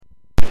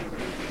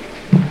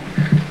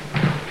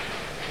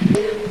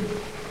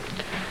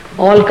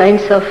all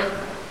kinds of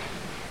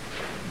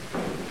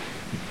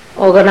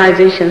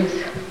organizations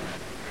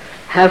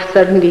have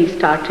suddenly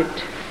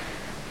started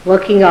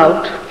working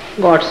out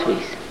God's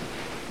ways.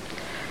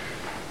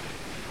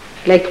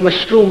 Like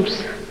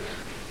mushrooms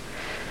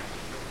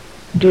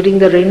during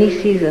the rainy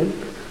season,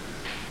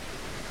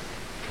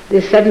 they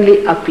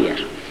suddenly appear.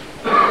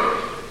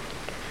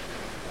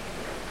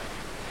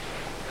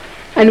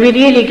 And we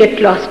really get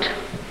lost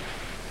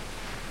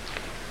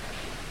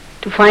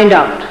to find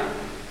out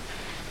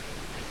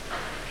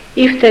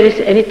if there is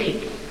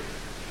anything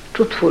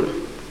truthful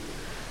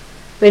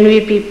when we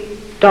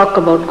talk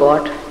about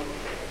God,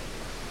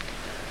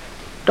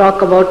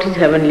 talk about His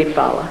heavenly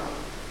power.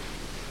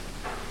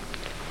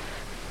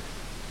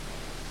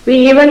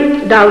 We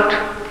even doubt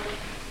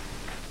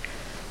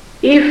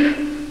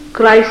if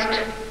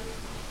Christ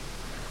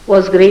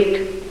was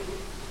great.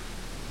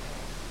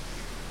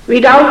 We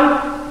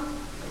doubt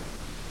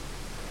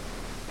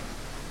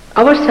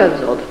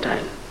ourselves all the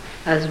time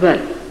as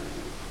well.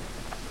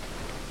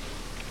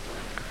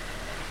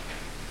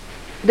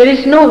 There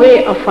is no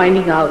way of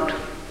finding out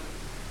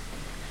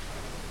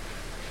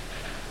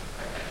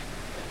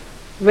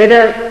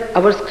whether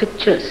our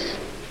scriptures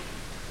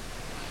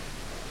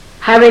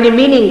have any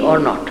meaning or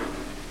not,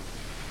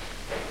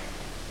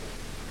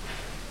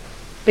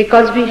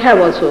 because we have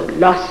also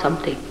lost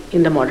something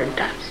in the modern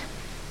times.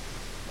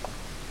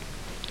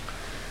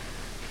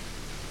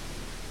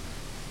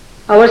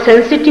 Our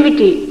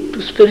sensitivity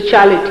to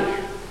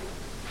spirituality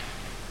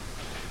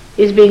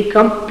is being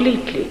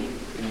completely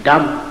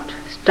dumbed,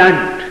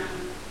 stunned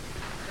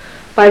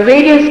by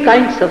various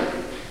kinds of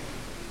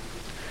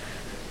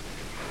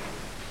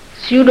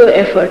pseudo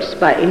efforts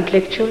by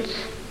intellectuals,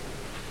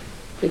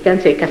 we can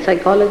say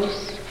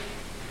psychologists,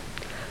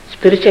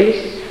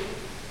 spiritualists,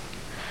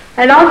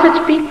 and all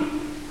such people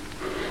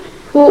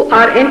who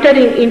are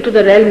entering into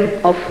the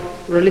realm of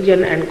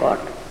religion and God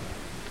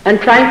and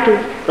trying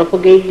to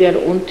propagate their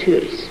own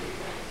theories.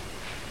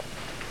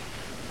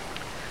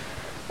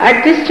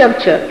 At this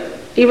juncture,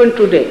 even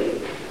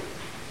today,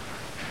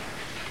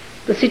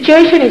 the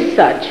situation is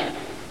such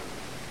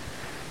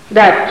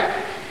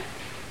that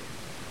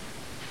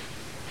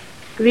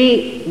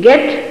we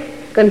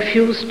get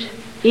confused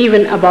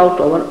even about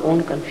our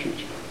own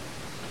confusion.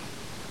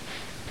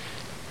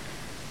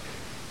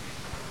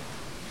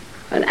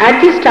 And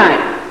at this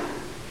time,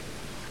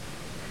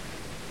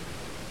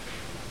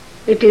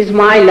 it is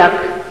my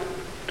luck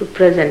to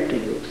present to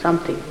you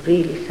something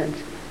really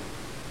sensible.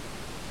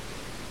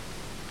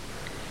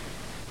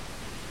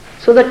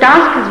 So the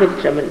task is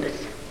very tremendous.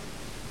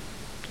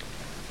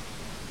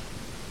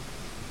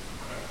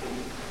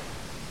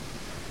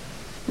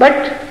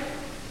 But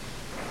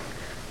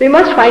we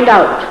must find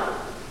out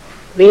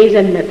ways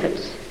and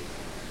methods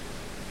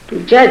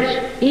to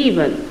judge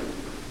even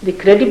the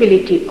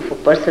credibility of a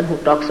person who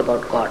talks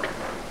about God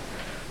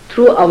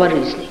through our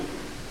reasoning.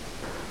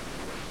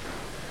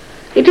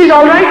 It is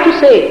all right to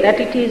say that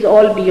it is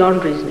all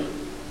beyond reasoning.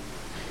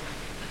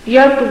 You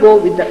have to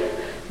go with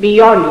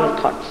beyond your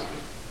thoughts.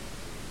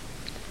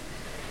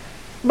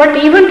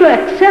 But even to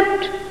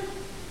accept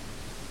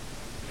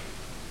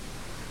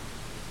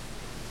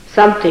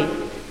something,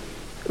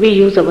 we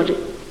use our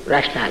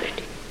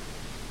rationality.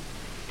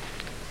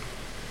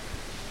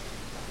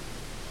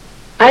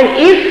 And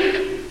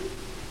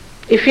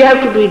if you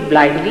have to do it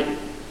blindly,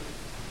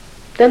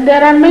 then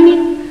there are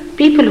many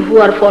people who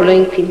are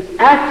following things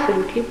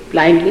absolutely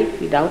blindly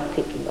without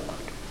thinking about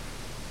it.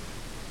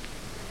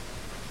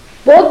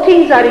 Both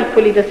things are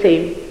equally the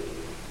same.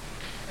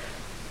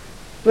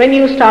 When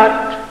you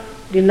start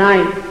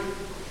denying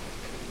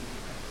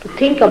to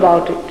think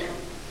about it,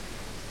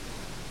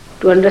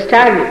 to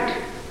understand it,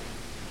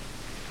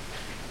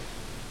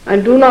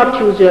 and do not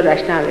use your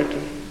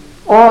rationality,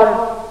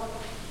 or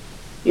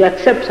you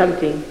accept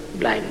something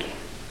blindly.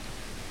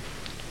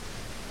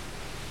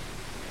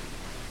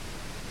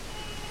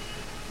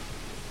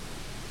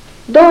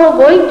 Though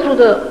going through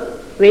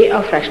the way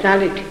of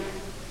rationality,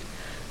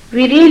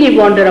 we really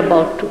wander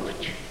about too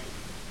much.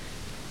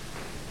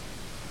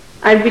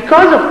 And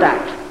because of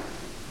that,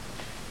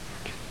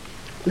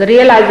 the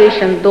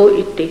realization, though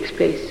it takes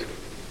place,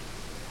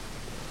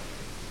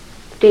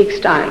 takes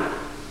time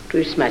to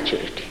its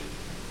maturity.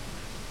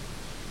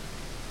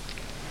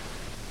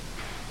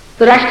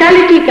 The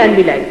rationality can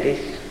be like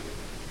this.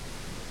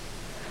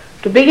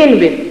 To begin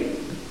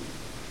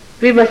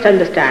with, we must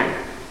understand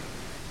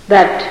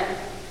that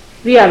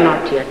we are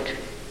not yet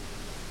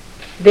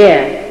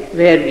there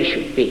where we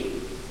should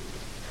be.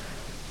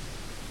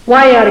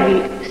 Why are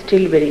we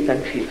still very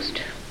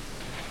confused?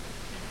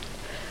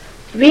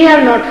 We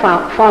have not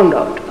found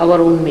out our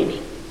own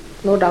meaning,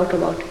 no doubt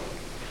about it.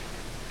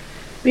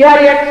 We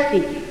are yet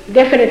seeking.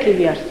 Definitely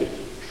we are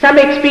seeking. Some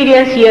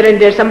experience here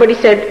and there. Somebody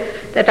said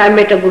that I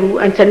met a guru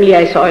and suddenly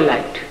I saw a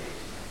light.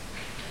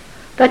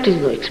 That is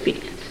no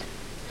experience.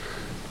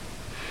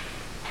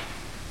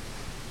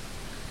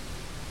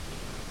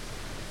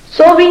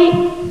 So we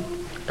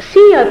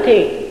see a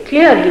thing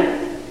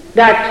clearly,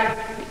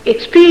 that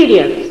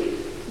experience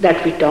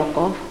that we talk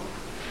of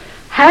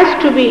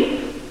has to be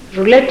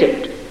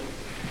related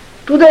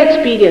to the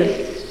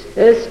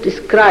experiences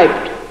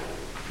described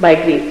by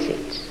great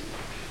saints.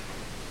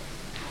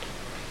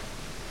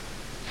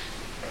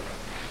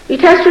 It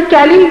has to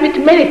tally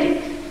with many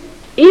things,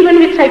 even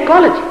with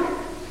psychology,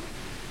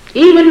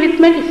 even with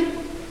medicine.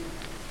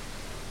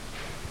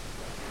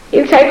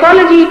 In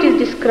psychology it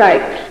is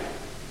described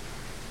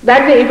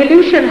that the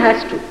evolution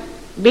has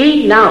to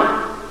be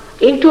now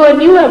into a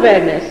new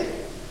awareness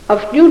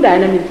of new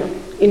dynamism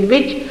in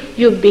which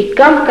you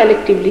become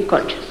collectively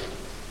conscious.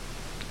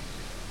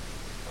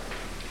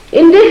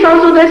 In this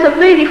also there is a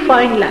very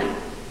fine line.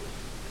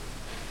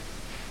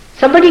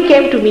 Somebody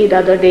came to me the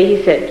other day,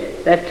 he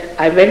said that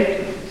I went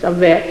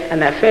somewhere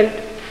and I felt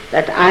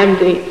that I am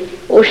the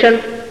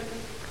ocean,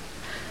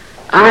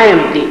 I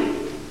am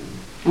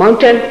the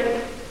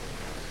mountain,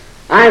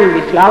 I am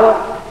the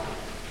flower.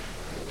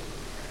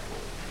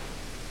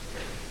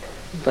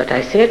 But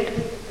I said,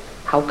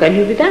 how can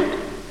you be that?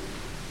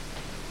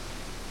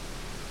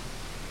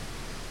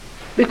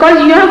 Because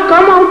you have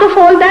come out of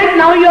all that,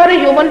 now you are a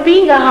human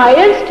being, a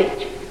higher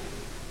stage.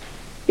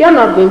 You are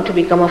not going to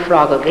become a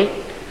frog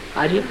again,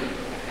 are you?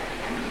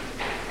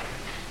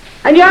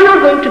 And you are not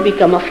going to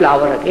become a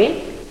flower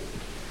again.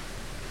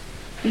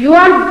 You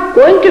are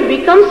going to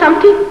become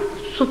something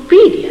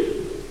superior.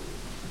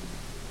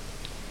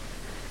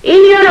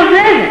 In your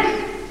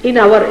awareness, in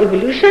our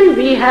evolution,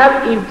 we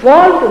have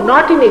evolved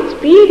not in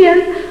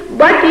experience,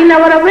 but in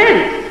our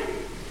awareness.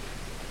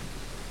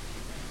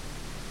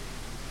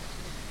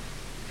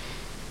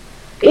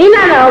 In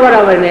our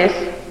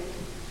awareness,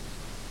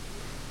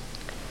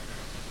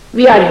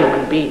 we are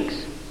human beings.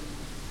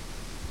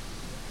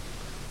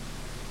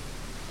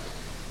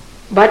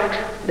 But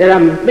there are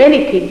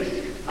many things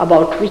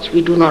about which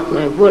we do not know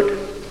a word.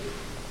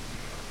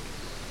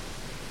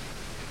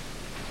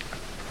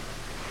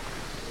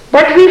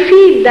 But we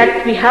feel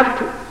that we have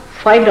to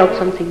find out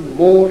something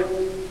more.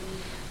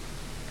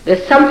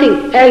 There's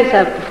something else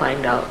I have to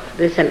find out.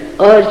 There's an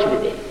urge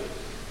within.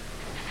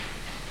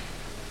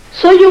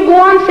 So you go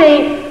on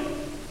saying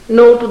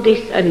no to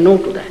this and no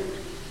to that.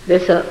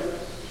 There's a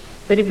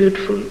very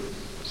beautiful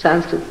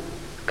Sanskrit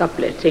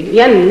couplet saying,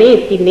 Yan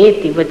neti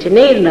neti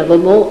vachane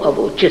nagamo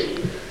avochis.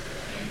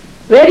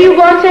 Where you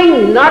go on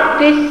saying not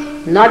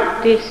this,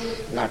 not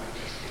this, not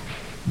this.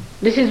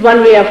 This is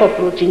one way of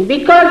approaching,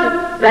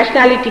 because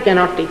rationality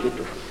cannot take you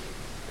to.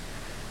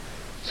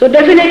 So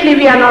definitely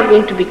we are not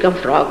going to become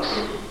frogs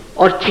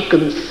or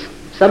chickens.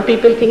 Some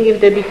people think if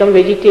they become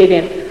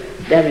vegetarian,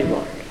 they have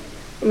evolved.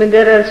 I mean,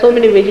 there are so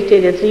many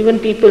vegetarians, even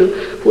people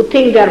who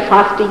think they are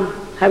fasting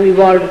have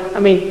evolved. I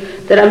mean,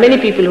 there are many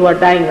people who are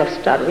dying of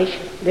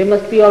starvation. They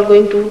must be all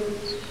going to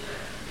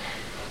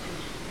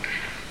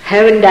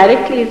heaven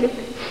directly, is it?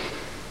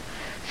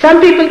 Some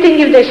people think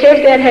if they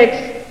shave their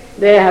heads,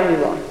 they have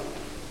evolved.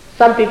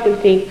 Some people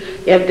think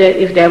if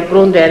they have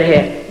grown their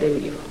hair, they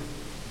will evolve.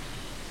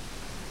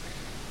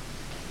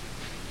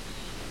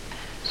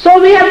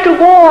 So we have to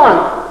go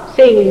on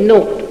saying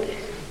no to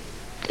this.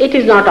 It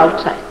is not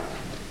outside.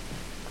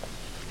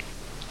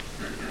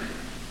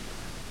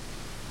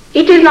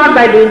 It is not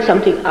by doing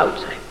something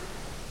outside.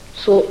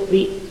 So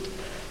we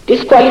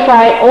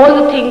disqualify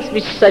all the things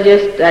which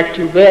suggest that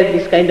you wear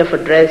this kind of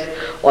a dress,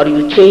 or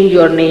you change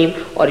your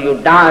name, or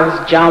you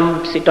dance,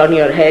 jump, sit on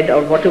your head,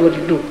 or whatever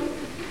you do.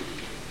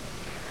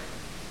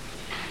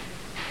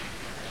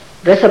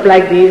 Dress up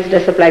like this,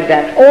 dress up like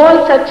that.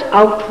 All such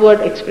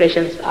outward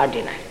expressions are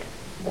denied.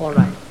 All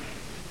right.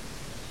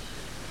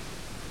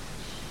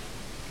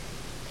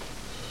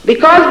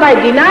 Because by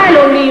denial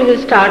only you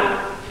will start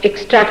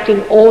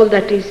extracting all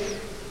that is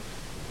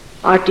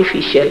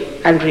artificial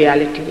and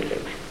reality will remain.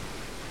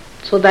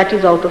 So that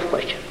is out of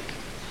question.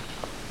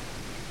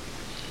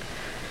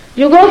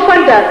 You go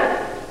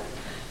further,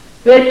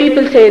 where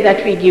people say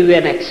that we give you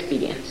an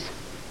experience.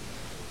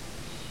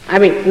 I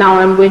mean, now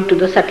I am going to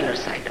the subtler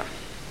side of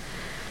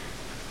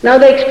it. Now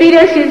the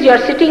experience is you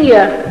are sitting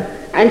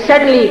here and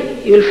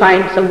suddenly you will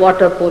find some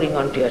water pouring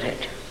onto your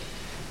head.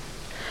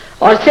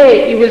 Or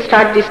say you will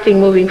start this thing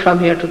moving from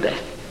here to there.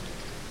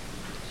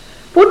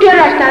 Put your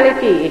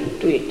rationality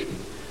to it.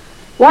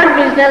 What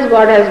business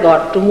God has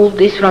got to move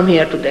this from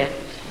here to there?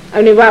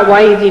 I mean,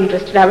 why is he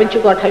interested? Haven't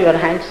you got your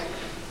hands?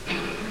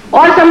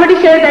 Or somebody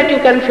says that you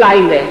can fly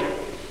in there.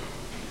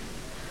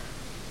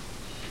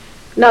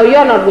 Now you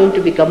are not going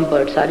to become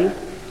birds, are you?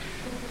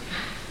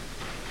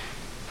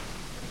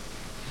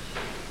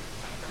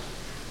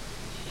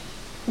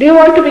 Do you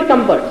want to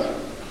become birds?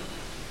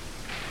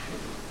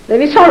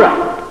 Then it's all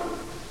right.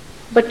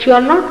 But you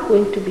are not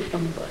going to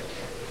become birds.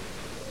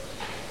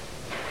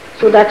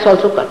 So that's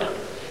also cut out.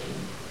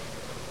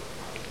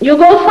 You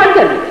go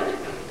further with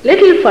it,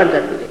 little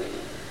further with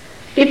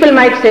it. People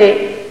might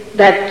say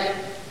that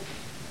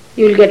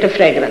you will get a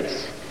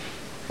fragrance.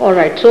 All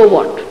right, so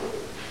what?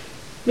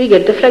 We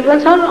get the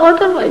fragrance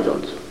otherwise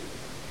also.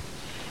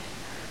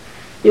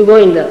 You go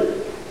in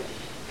the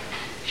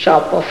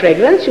shop of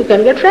fragrance, you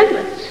can get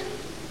fragrance.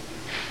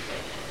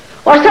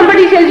 Or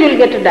somebody says you will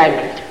get a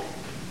diamond.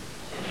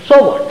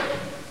 So what?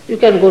 You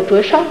can go to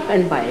a shop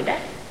and buy a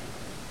diamond.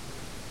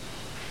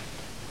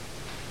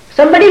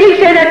 Somebody will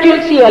say that you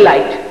will see a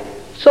light.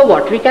 So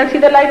what? We can see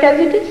the light as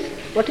it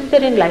is. What is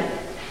there in light?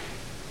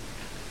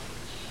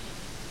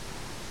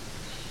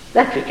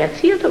 That we can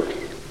see otherwise.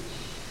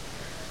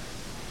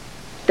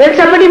 Then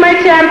somebody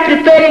might say, I am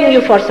preparing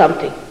you for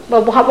something.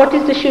 But what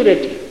is the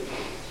surety?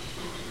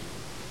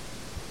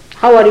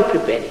 How are you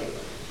preparing?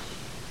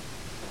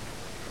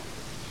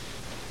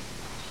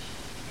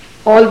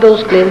 All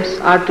those claims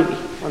are to be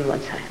on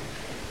one side.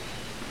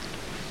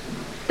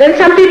 Then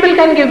some people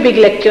can give big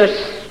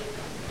lectures.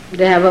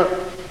 They have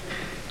a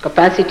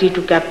capacity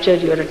to capture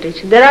your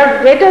attention. There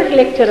are greater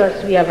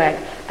lecturers we have had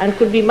and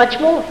could be much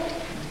more.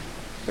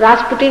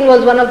 Rasputin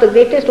was one of the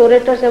greatest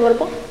orators ever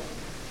born.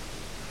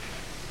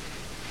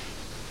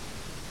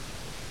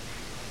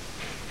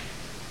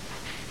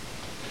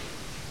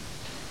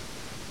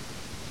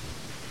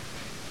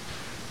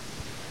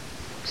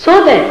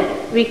 So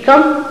then, we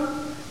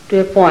come to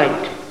a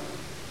point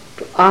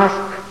to ask,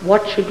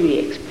 what should we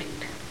expect?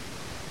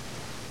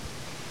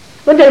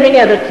 But there are many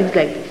other things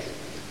like this.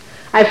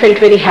 I felt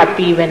very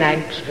happy when I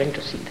went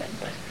to see that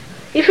person.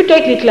 If you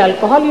take little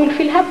alcohol, you will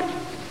feel happy.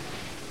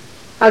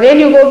 Again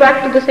you go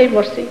back to the same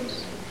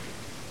verses.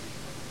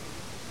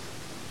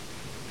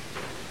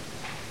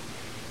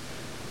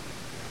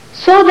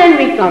 So then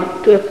we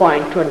come to a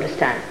point to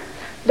understand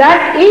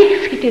that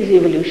if it is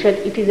evolution,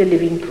 it is a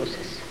living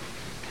process.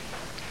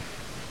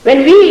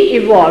 When we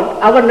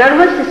evolved, our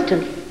nervous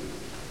system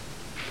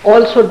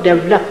also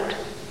developed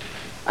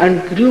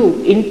and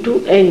grew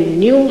into a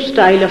new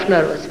style of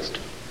nervous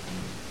system.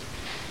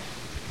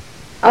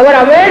 Our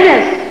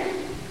awareness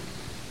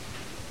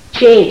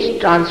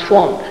changed,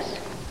 transformed us.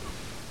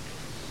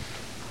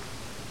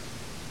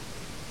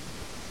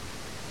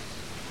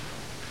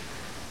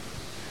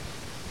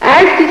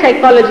 As the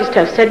psychologists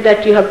have said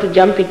that you have to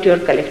jump into your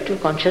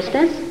collective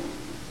consciousness,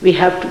 we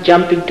have to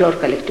jump into our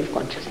collective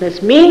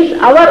consciousness. Means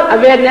our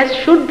awareness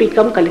should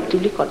become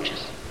collectively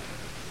conscious.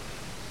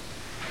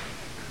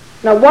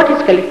 Now what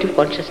is collective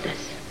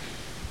consciousness?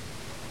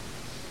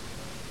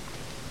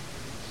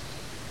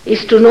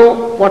 Is to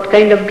know what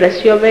kind of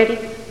dress you are wearing.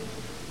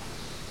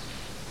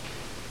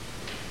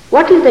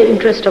 What is the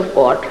interest of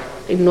God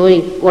in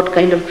knowing what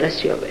kind of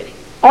dress you are wearing?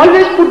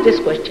 Always put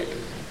this question.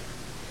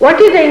 What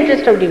is the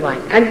interest of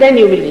divine? And then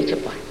you will reach a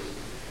point.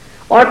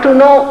 Or to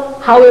know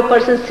how a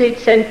person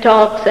sits and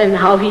talks and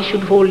how he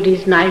should hold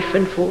his knife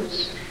and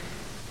forks.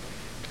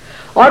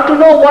 Or to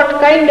know what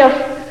kind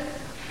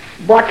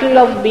of bottle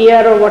of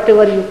beer or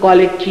whatever you call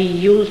it he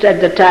used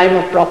at the time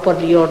of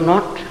properly or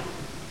not.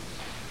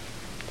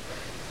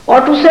 Or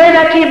to say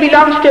that he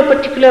belongs to a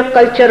particular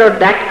culture or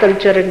that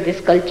culture and this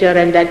culture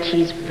and that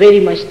he is very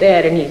much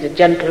there and he is a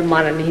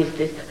gentleman and he is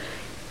this.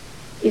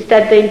 Is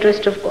that the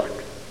interest of God?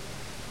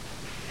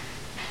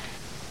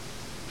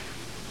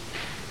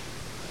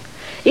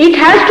 It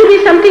has to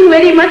be something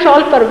very much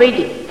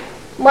all-pervading,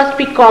 must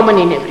be common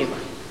in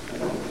everyone.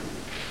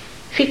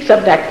 Fix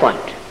up that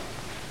point.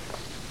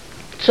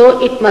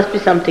 So it must be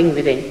something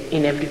within,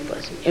 in every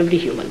person, every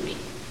human being,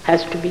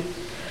 has to be.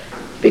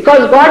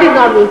 Because God is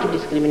not going to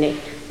discriminate.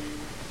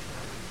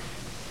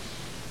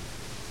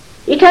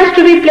 It has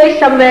to be placed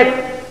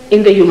somewhere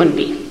in the human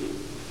being.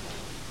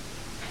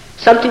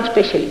 Something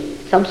special,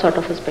 some sort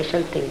of a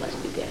special thing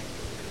must be there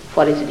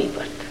for his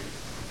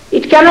rebirth.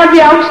 It cannot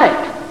be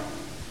outside.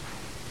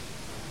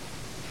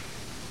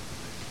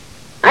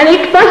 And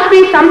it must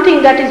be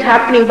something that is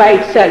happening by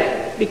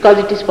itself because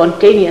it is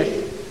spontaneous,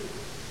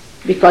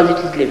 because it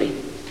is living.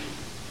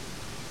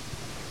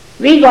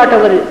 We got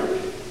our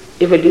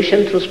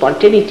evolution through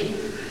spontaneity,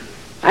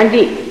 and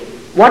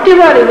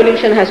whatever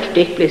evolution has to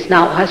take place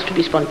now has to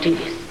be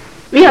spontaneous.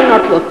 We have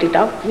not worked it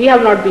out. We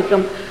have not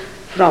become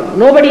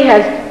nobody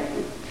has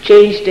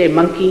changed a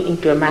monkey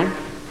into a man,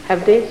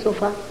 have they so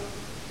far?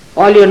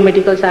 All your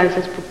medical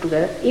sciences put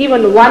together.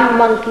 Even one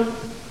monkey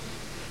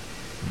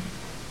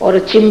or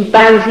a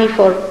chimpanzee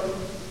for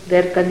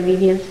their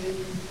convenience.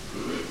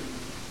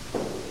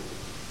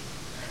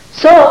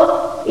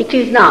 So it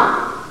is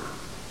now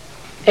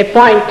a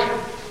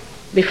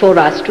point before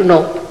us to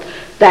know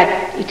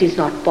that it is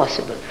not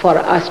possible for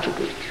us to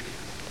do it.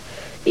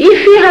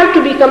 If we have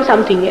to become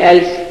something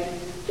else,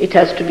 it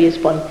has to be a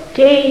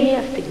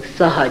spontaneous thing,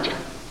 sahaja.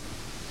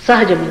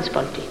 Sahaja means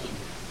spontaneous.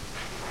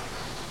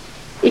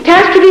 It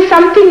has to be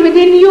something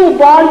within you,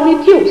 born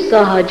with you,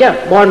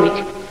 sahaja, born with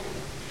you.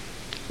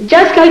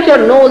 Just like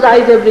your nose,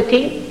 eyes,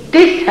 everything,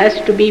 this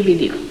has to be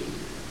with you.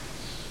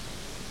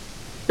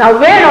 Now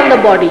where on the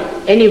body,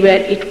 anywhere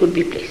it could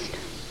be placed.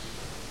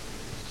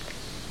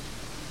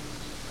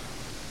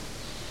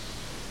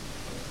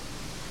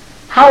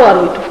 How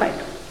are we to find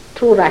out?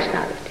 Through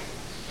rationality.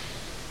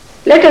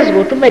 Let us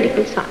go to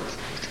medical science.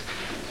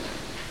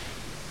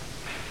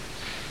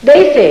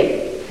 They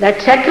say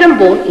that sacrum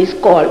bone is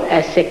called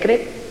as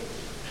sacred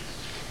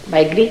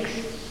by Greeks.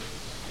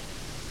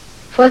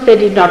 First they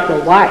did not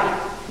know why.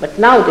 But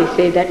now they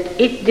say that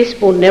this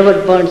bone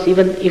never burns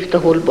even if the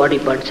whole body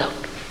burns out.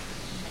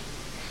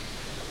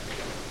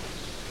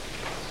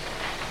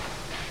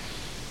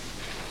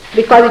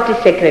 Because it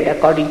is sacred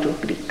according to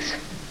Greeks.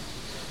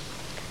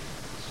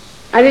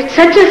 and it's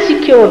such a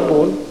secure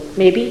bone,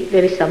 maybe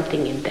there is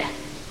something in there.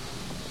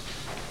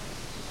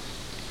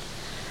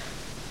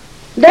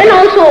 Then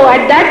also,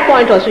 at that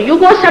point also, you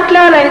go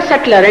subtler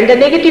and the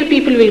negative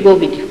people will go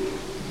with you.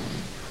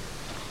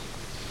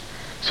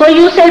 So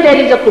you say there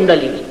is a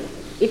Kundalini.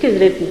 It is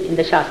written in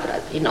the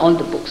Shastras, in all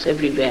the books,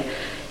 everywhere.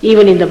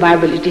 Even in the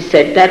Bible it is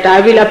said that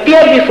I will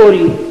appear before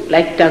you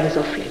like tongues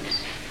of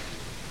flames.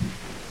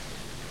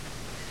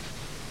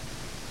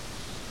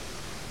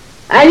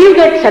 And you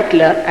get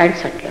subtler and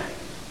subtler.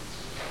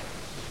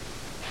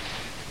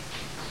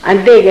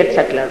 And they get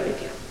subtler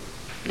with you.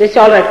 They say,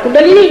 alright,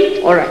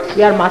 Kundalini, alright,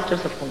 we are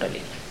masters of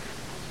Kundalini.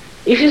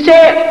 If you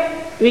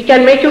say, we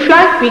can make you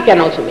fly, we can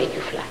also make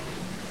you fly.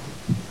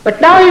 But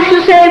now if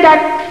you say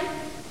that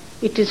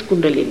it is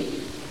Kundalini,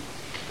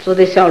 so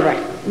they say,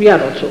 alright, we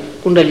are also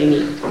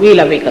Kundalini, we will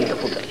awaken the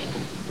Kundalini.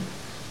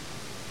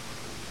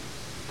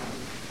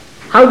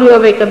 How do you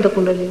awaken the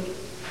Kundalini?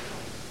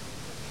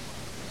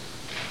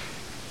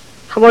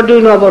 What do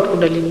you know about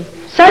Kundalini?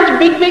 Such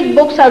big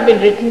books have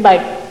been written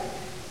by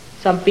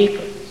some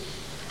people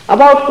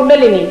about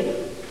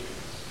Kundalini.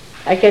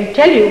 I can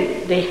tell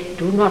you, they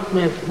do not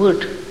know a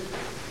word,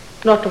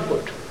 not a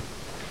word.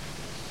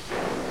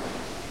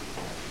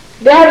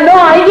 They have no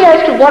idea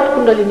as to what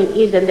Kundalini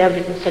is, and they have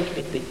written such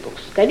big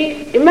books. Can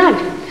you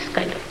imagine this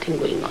kind of thing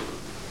going on?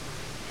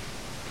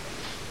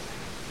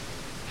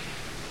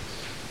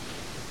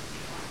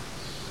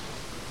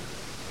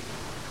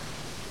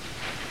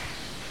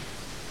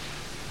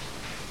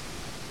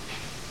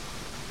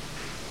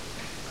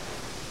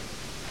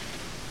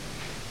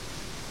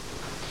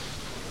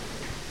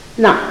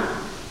 Now,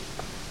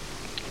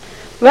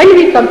 when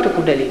we come to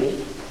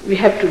Kundalini, we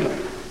have to know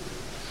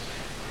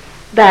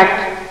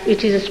that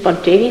it is a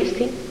spontaneous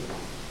thing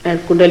and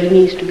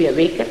Kundalini is to be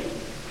awakened,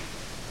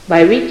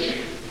 by which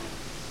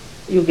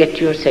you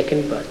get your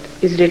second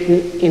birth, is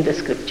written in the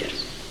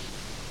scriptures.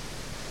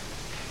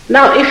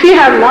 Now, if you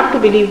have not to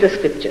believe the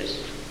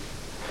scriptures,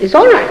 it's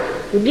all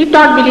right. You need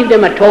not believe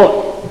them at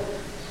all.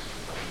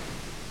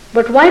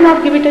 But why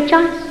not give it a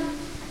chance?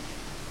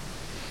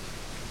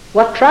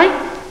 What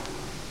try?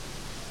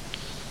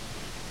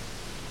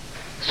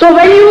 So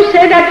when you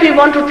say that we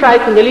want to try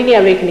Kundalini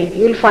awakening,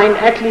 you will find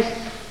at least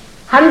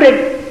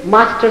 100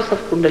 masters of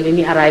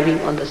Kundalini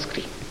arriving on the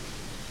screen.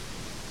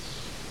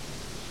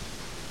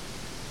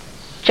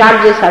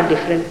 Charges are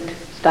different,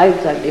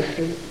 styles are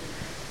different,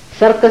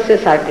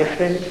 circuses are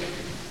different,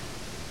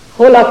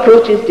 whole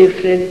approach is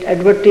different,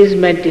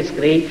 advertisement is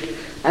great,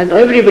 and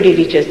everybody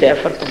reaches there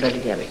for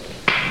Kundalini awakening.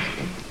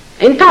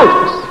 In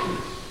thousands.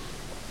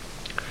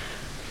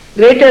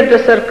 Greater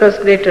the circus,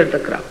 greater the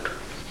crowd.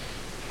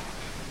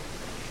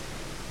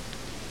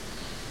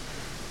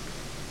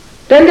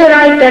 Then they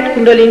write that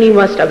Kundalini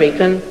must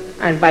awaken,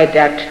 and by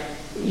that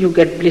you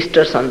get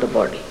blisters on the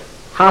body.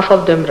 Half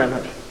of them run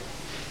away.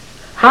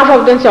 Half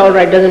of them say, all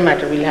right, doesn't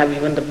matter, we'll have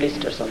even the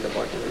blisters on the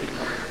body.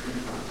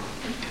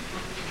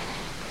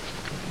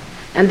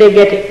 And they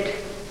get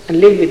it and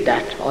live with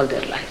that all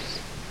their lives.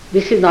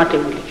 This is not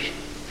evolution.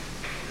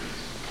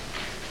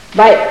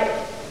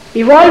 By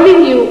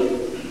evolving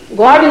you,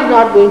 God is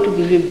not going to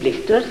give you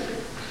blisters.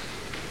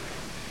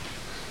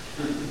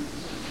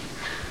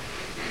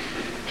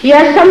 He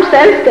has some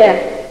cells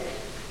there.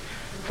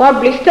 For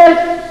blisters,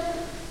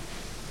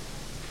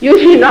 you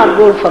should not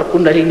go for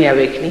Kundalini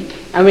awakening.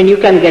 I mean, you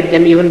can get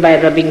them even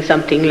by rubbing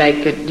something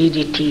like a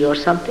DDT or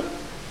something.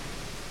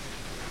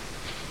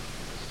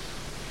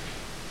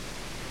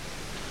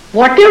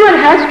 Whatever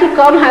has to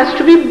come has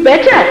to be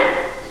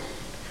better.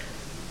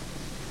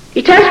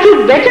 It has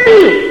to better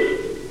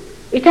you.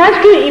 It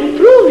has to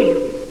improve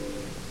you.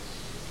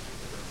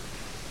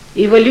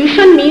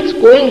 Evolution means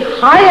going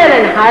higher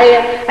and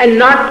higher and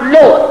not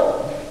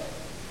lower.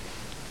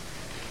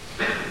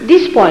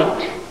 This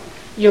point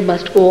you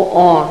must go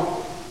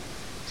on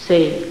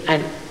saying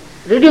and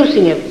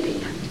reducing everything.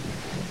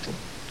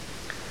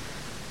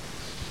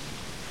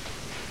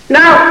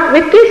 Now,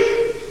 with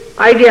this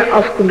idea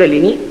of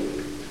Kundalini,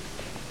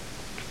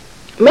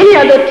 many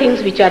other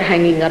things which are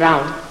hanging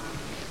around,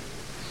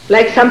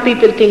 like some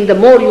people think the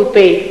more you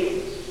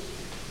pay,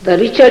 the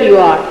richer you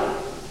are,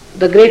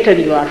 the greater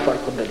you are for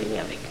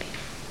Kundalini awakening.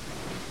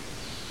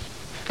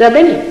 There are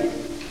many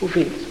who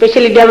feel,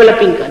 especially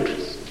developing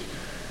countries.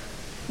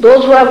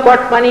 Those who have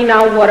got money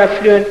now, who are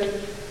affluent,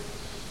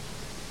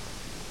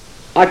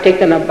 are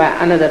taken up by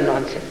another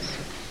nonsense.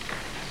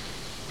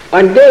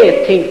 And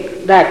they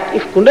think that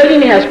if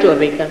Kundalini has to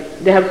awaken,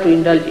 they have to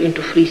indulge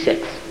into free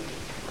sex.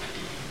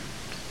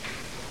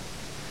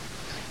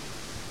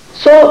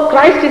 So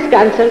Christ is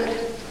cancelled,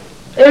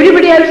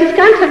 everybody else is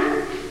cancelled.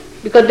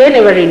 Because they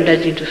never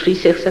indulged into free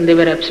sex and they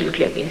were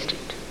absolutely against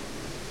it.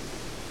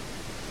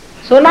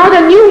 So now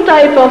the new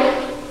type of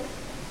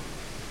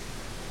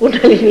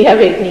Kundalini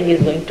awakening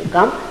is going to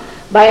come,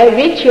 by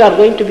which you are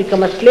going to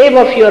become a slave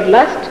of your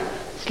lust,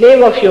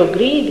 slave of your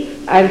greed,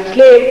 and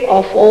slave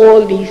of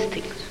all these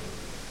things.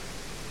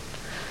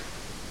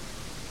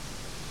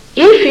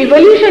 If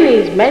evolution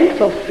is meant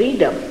for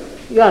freedom,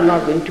 you are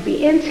not going to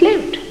be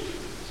enslaved.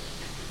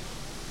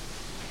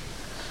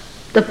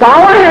 The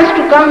power has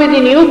to come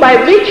within you by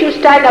which you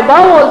stand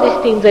above all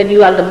these things and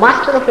you are the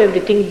master of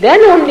everything. Then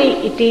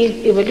only it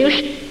is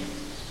evolution.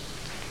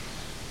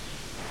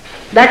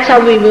 That's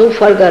how we move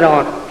further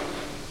on.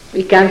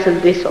 We cancel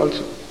this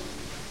also.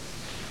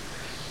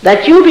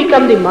 That you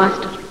become the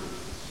master.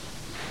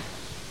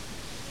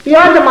 You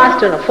are the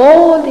master of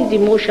all these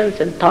emotions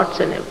and thoughts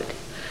and everything.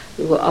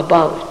 You go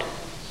above it.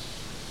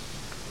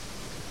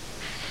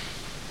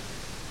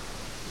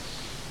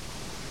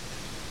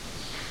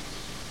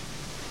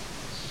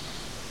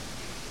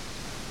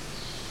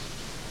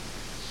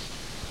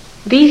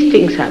 These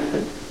things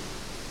happen.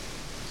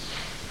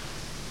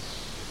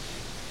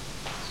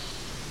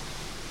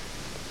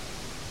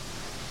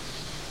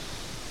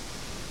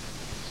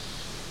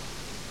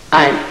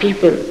 And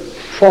people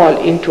fall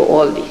into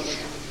all these,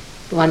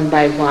 one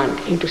by one,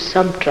 into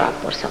some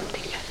trap or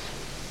something else.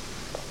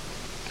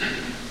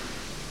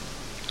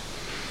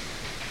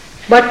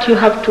 But you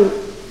have to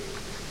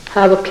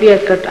have a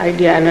clear-cut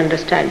idea and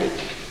understanding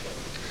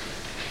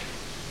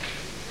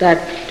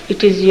that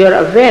it is your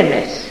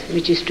awareness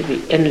which is to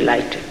be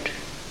enlightened.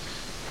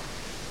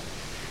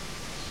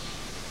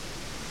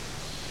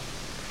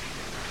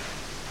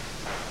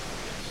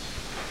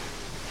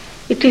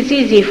 It is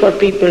easy for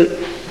people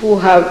who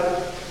have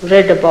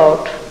read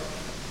about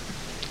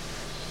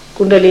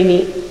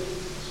Kundalini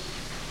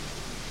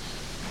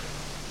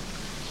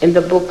in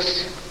the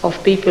books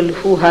of people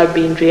who have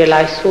been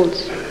realized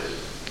souls.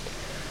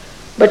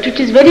 But it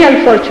is very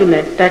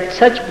unfortunate that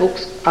such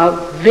books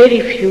are very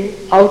few,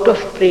 out of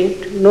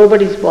print,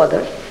 nobody's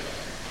bothered,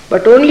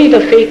 but only the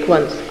fake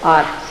ones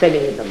are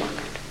selling in the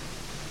market.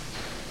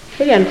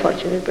 Very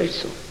unfortunate, but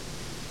it's so.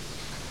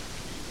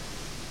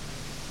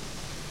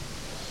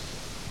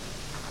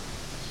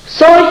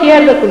 So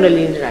here the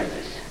Kundalini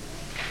rises.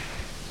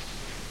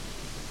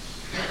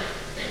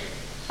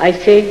 I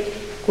say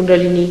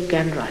Kundalini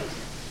can rise.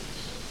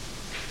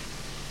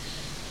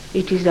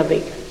 It is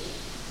awakened.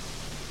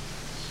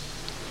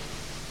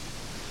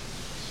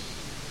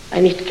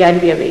 And it can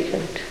be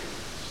awakened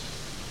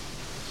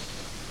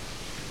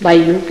by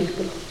you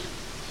people.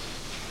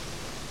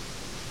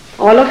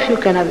 All of you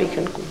can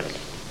awaken Kundalini.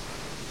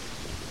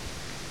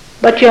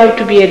 But you have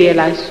to be a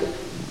realized soul.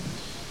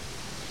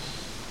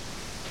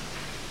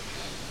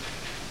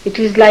 It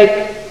is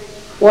like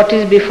what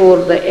is before,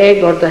 the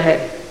egg or the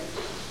hen.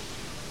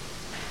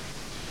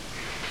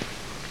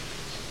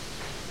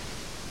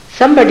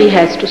 Somebody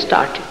has to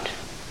start it.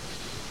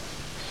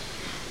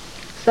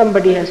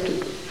 Somebody has to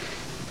do it.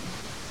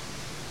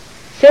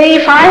 Say,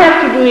 if I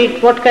have to do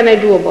it, what can I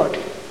do about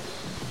it?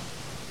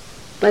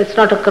 It's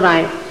not a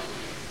crime.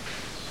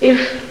 If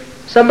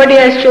somebody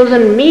has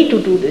chosen me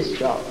to do this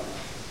job,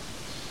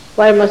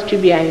 why must you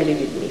be angry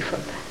with me for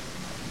that?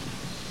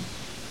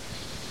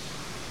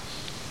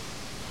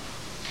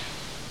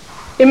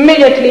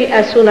 Immediately,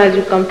 as soon as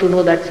you come to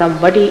know that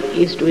somebody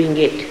is doing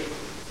it,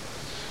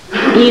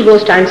 ego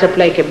stands up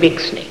like a big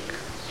snake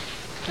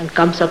and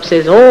comes up,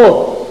 says,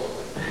 oh,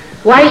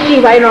 why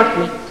she, why not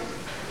me?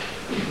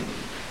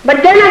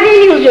 But then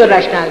again use your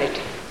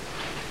rationality.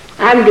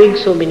 I am doing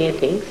so many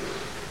things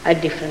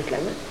at different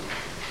levels.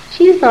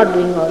 She is not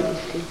doing all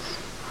these things.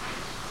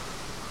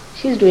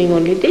 She is doing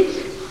only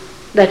this.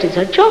 That is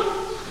her job.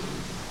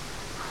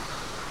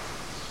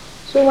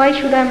 So why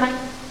should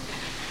I?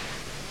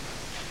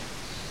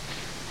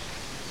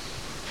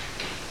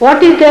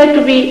 What is there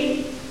to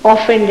be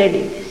offended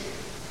in this?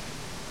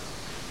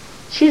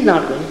 She is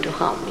not going to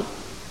harm me.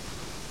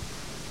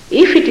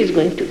 If it is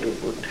going to do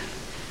good,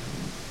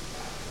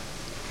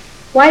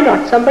 why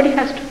not? Somebody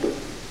has to do.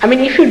 I mean,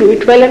 if you do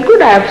it well and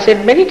good, I have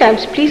said many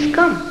times, please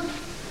come.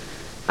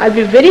 I'll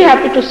be very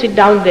happy to sit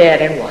down there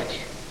and watch.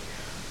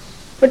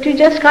 But you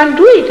just can't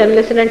do it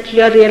unless and until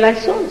you are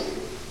realized souls.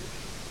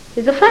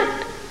 It's a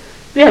fact.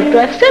 We have to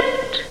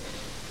accept.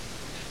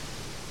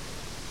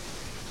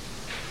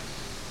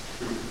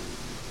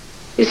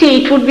 You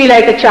see, it would be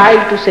like a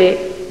child to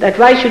say that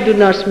why should you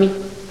nurse me?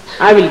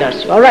 I will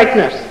nurse you. All right,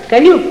 nurse.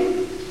 Can you?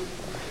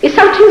 It's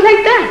something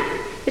like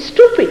that. It's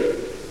stupid.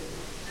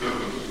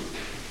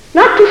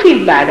 Not to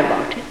feel bad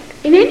about it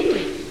in any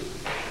way.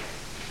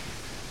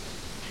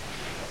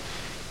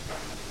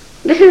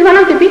 This is one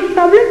of the big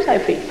problems I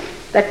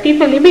face. That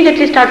people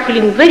immediately start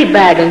feeling very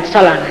bad and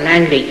sullen and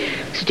angry,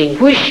 sitting,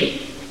 who is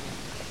she?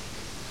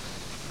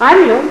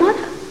 I'm your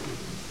mother.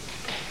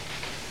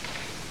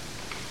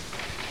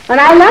 And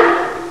I love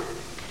you.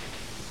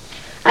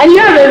 And you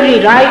have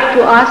every right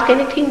to ask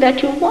anything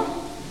that you want.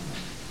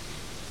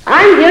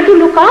 I'm here to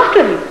look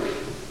after you.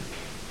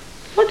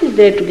 What is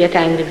there to get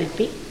angry with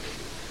me?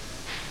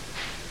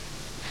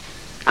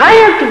 I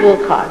have to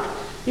work hard.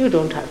 You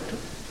don't have to.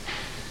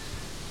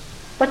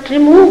 But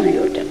remove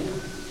your temper.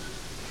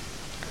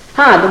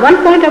 The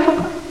one point I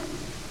forgot.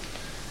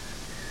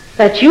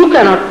 That you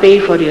cannot pay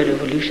for your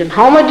evolution.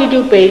 How much did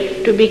you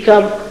pay to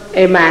become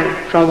a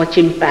man from a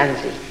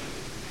chimpanzee?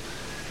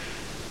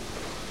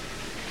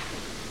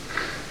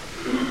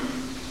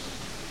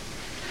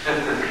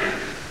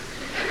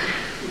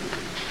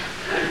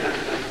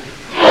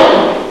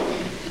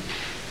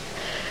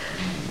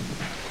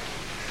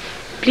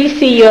 Please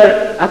see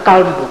your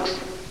account books.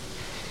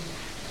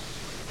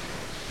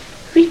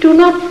 We do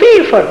not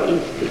pay for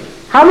these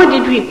things. How much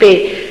did we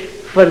pay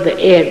for the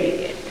air we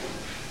get,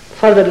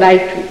 for the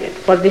light we get,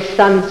 for the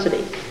sun's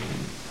rays,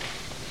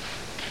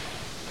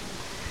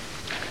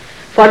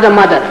 for the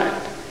mother?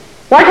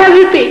 What have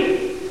we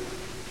paid?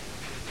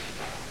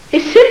 A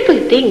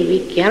simple thing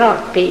we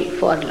cannot pay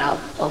for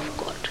love of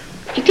God.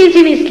 It is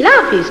in His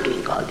love He is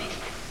doing all these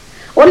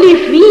things. Only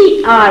if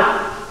we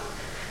are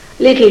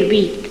little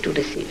weak to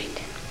receive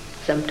it.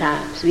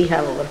 Sometimes we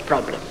have our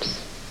problems.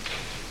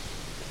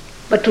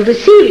 But to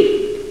receive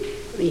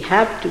it, we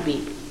have to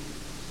be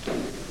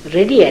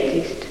ready at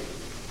least.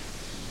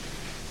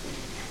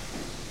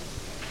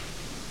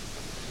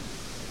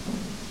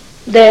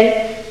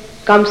 Then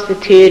comes the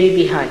theory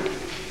behind it.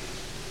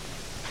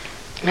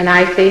 And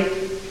I say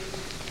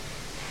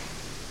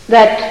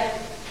that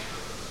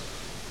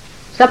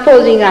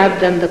supposing I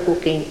have done the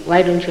cooking,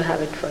 why don't you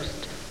have it first?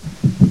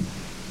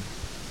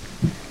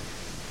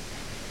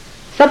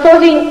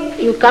 Supposing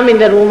you come in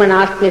the room and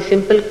ask me a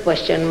simple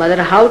question,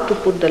 Mother, how to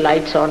put the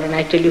lights on, and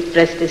I tell you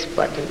press this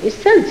button. It's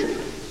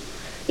sensible.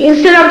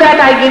 Instead of that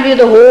I give you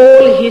the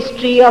whole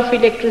history of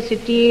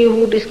electricity,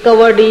 who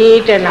discovered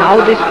it and how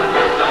this...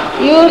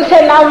 You will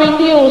say, now will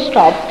you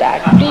stop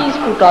that? Please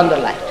put on the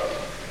light.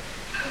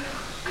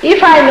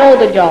 If I know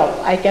the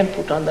job, I can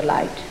put on the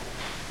light.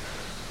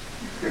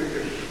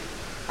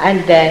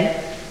 And then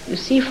you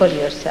see for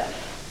yourself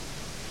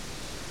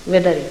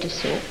whether it is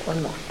so or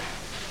not.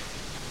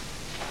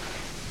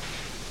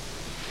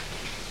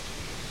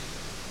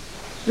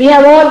 We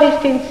have all these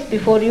things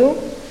before you,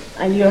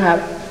 and you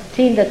have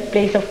seen the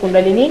place of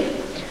Kundalini.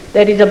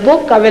 There is a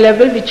book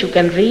available which you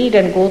can read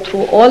and go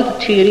through all the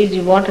theories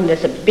you want, and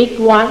there's a big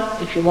one.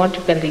 If you want,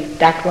 you can read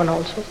that one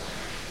also.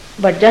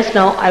 But just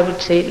now I would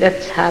say,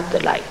 let's have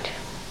the light.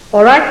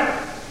 All right?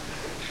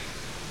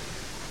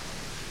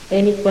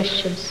 Any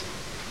questions?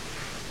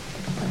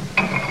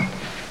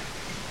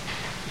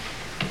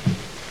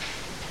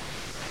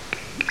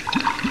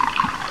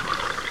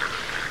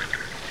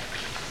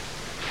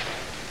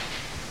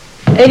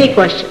 Any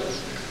questions?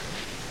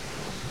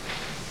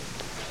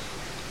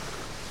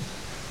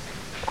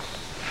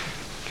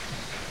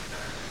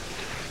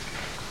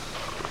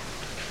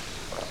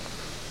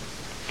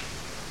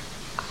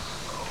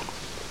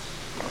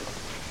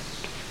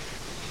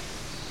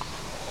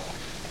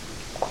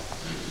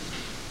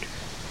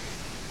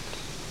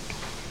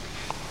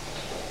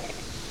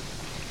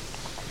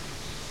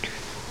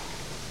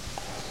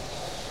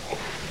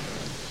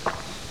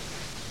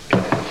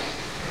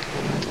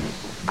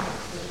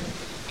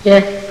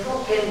 Yes.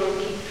 How can one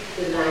keep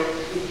the light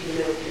which you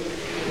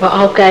know?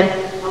 How can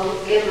one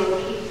keep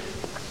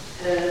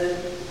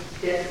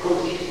that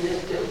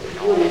consciousness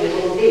going the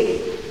whole day?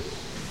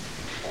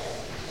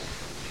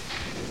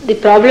 The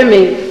problem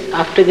is,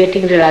 after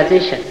getting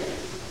realization,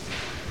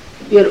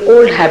 your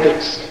old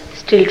habits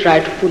still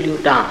try to pull you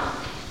down.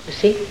 You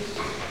see?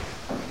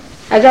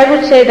 As I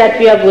would say that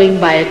we are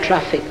going by a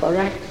traffic, all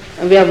right?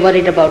 And we are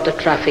worried about the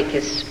traffic,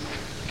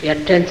 we are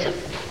tense about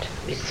it.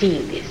 We're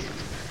seeing this.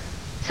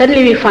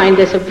 Suddenly we find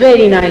there's a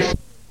very nice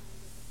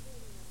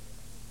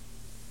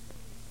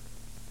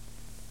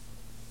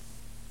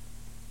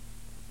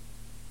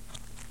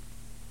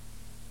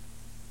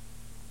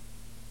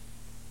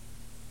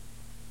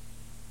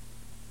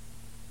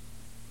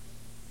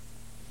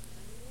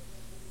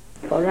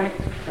all right?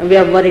 And we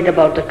are worried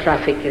about the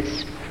traffic,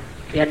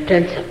 we are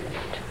tense about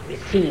it. We're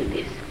seeing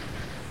this.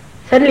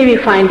 Suddenly we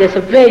find there's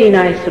a very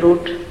nice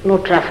route, no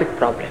traffic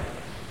problem.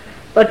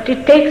 But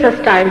it takes us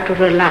time to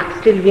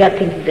relax. Still we are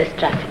thinking there's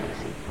traffic.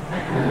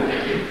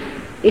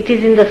 It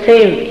is in the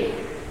same way.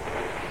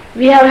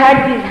 We have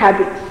had these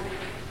habits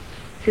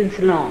since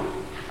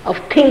long of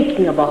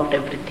thinking about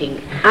everything,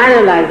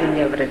 analyzing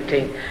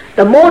everything.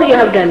 The more you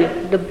have done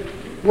it, the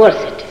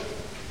worse it is.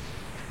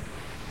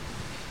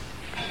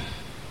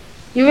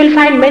 You will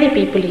find many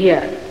people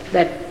here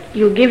that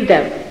you give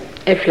them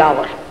a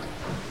flower.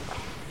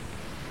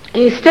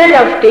 Instead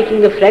of taking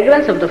the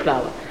fragrance of the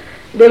flower,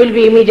 they will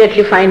be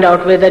immediately find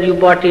out whether you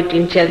bought it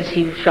in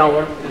Chelsea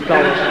flowers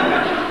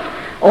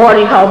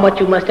or how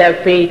much you must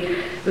have paid.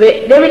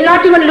 They will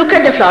not even look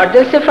at the flower.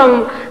 They'll say,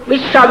 from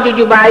which shop did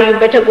you buy? You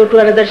better go to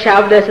another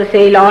shop. There's a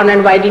sale on,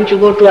 and why didn't you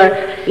go to her?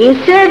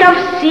 Instead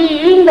of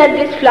seeing that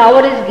this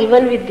flower is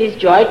given with this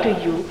joy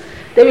to you,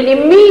 they will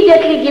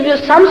immediately give you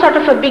some sort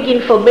of a big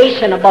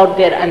information about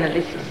their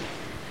analysis.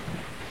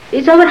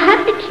 It's our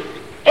habit.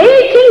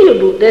 Anything you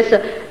do, there's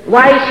a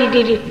why she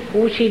did it,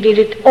 who she did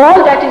it,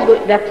 all that is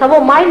good. That's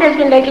our mind has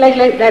been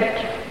like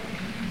that.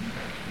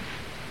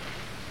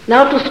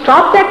 Now to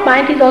stop that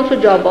mind is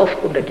also job of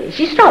Kundalini.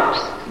 She stops.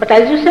 But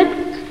as you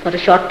said, for a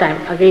short time,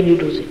 again you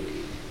lose it.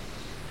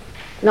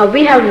 Now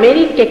we have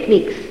many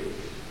techniques.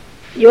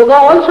 Yoga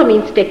also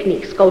means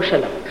techniques,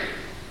 kaushala.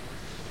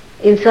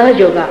 In Sahaj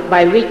Yoga,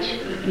 by which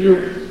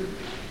you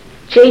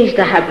change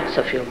the habits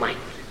of your mind.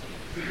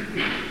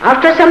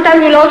 After some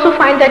time you'll also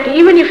find that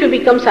even if you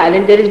become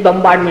silent, there is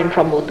bombardment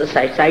from both the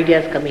sides,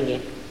 ideas coming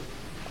in.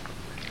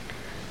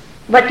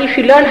 But if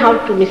you learn how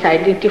to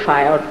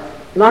misidentify or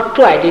not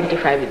to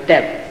identify with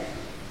them,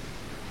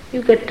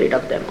 you get rid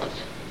of them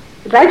also.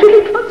 Gradually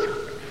it works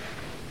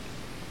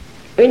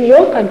out. In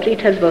your country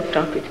it has worked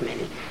out with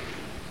many.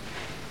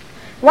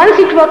 Once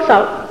it works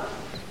out,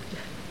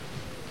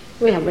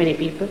 we have many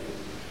people.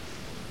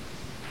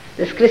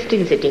 There's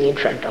Christine sitting in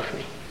front of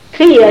me.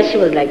 3 years she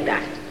was like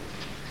that.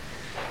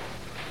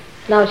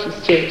 Now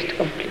she's changed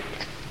completely.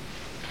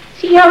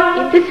 See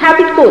how this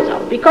habit goes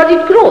out because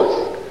it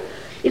grows.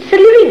 It's a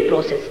living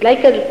process,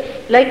 like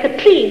a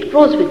tree, it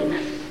grows within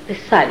us, this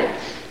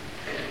silence.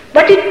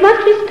 But it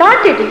must be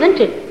started, isn't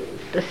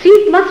it? The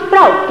seed must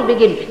sprout to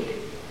begin with.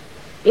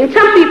 In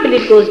some people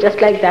it goes just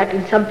like that,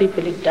 in some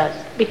people it does.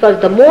 Because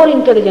the more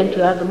intelligent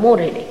you are, the more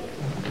ready.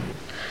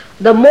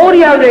 The more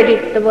you have read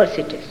it, the worse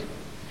it is.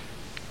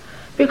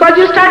 Because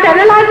you start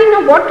analyzing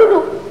now what to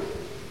do.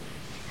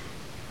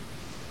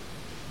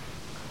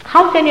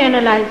 How can you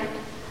analyze it?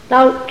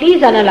 Now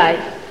please analyze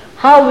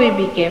how we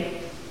became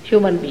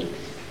human beings.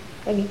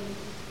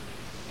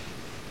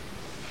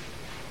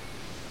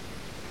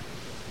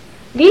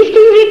 These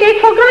things we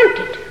take for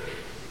granted.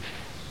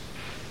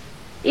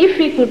 If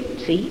we could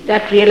see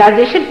that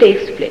realization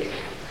takes place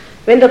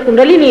when the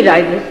Kundalini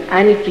rises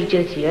and it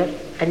reaches here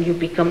and you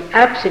become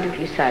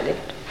absolutely silent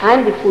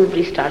and the full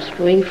breeze starts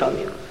flowing from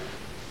you.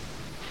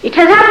 It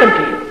has happened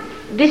to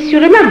you. This you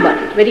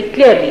remember very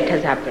clearly, it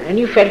has happened and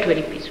you felt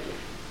very peaceful.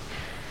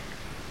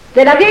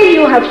 Then again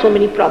you have so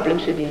many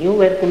problems within you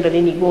where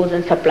Kundalini goes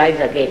and supplies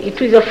again.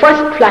 It is the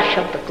first flash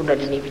of the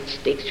Kundalini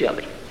which takes you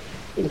away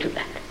into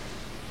that.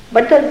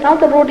 But now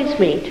the road is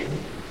made.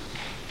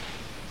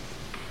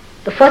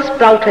 The first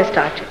sprout has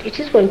started. It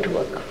is going to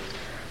work out.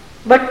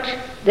 But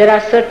there are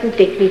certain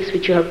techniques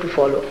which you have to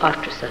follow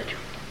after surgery,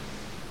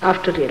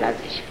 after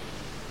realization.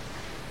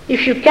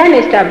 If you can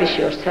establish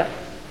yourself,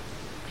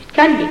 it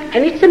can be.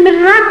 And it's a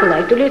miracle.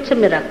 I tell you it's a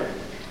miracle.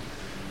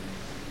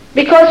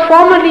 Because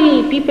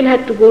formerly people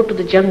had to go to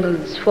the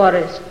jungles,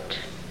 forest,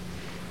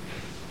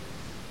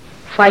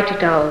 fight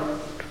it out,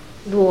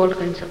 do all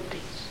kinds of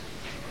things.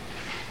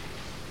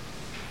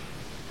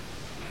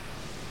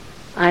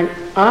 And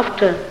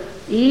after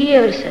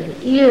years and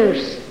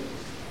years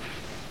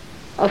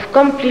of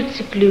complete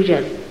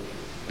seclusion,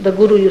 the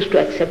Guru used to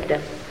accept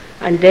them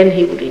and then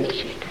he would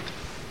initiate.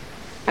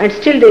 And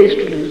still they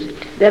used to lose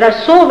it. There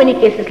are so many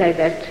cases like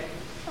that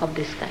of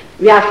this kind.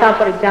 Vyasa,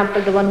 for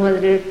example, the one who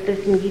has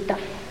written Gita.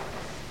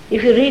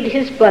 If you read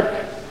his birth,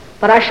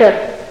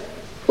 Parashar,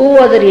 who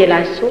was a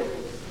realized soul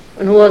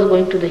and who was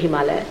going to the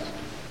Himalayas,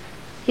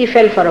 he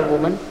fell for a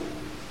woman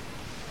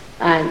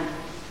and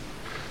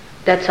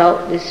that's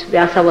how this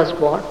Vyasa was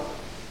born.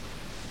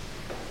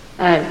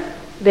 And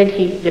then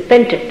he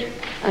repented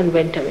and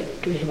went away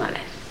to the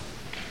Himalayas.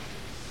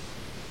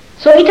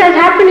 So it has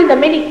happened in the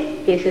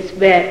many cases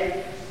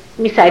where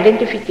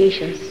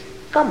misidentifications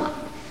come up.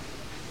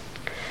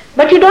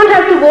 But you don't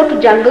have to go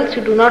to jungles,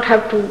 you do not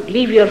have to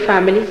leave your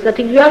families,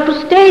 nothing. You have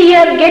to stay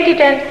here, get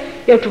it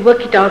and you have to work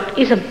it out.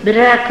 It's a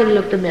miracle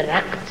of the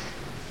miracles.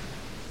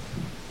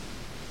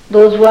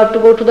 Those who have to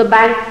go to the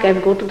bank can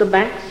go to the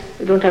banks.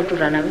 You don't have to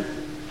run away.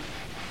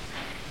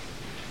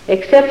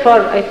 Except for,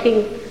 I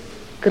think,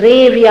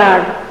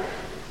 graveyard.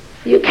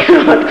 You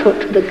cannot go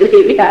to the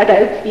graveyard.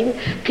 I've seen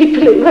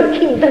people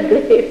working in the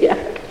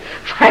graveyard.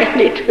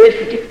 Find it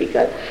very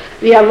difficult.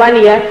 We have one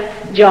here,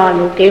 John,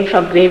 who came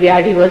from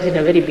graveyard. He was in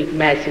a very big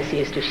mess. He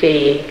used to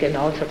shake and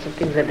all sorts of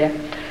things are there.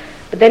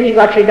 But then he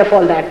got rid of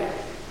all that.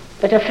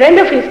 But a friend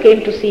of his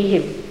came to see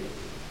him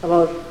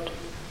about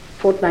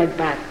fortnight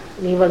back.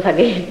 And he was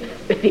again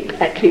very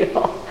badly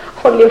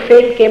off. Only a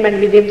friend came and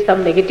with him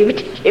some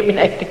negativity came in,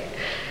 I think.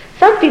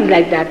 Some things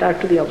like that are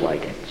to be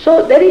avoided.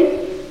 So there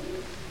is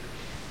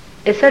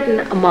a certain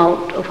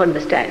amount of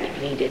understanding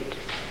needed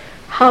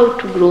how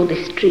to grow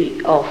this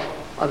tree of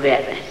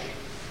awareness.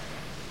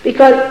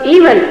 Because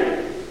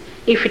even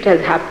if it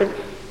has happened,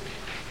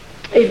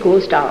 it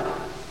goes down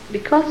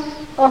because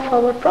of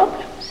our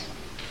problems,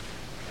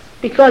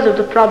 because of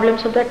the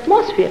problems of the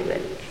atmosphere.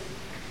 Then,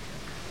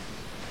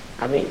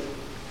 I mean,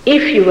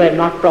 if you were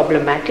not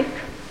problematic,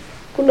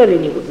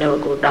 Kundalini would never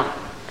go down.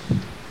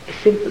 A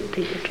simple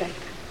thing is like that.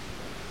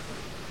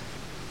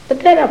 But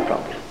there are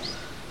problems.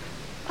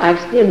 I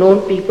have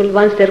known people,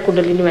 once their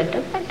Kundalini went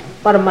up, and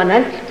for a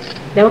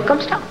month, never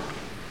comes down.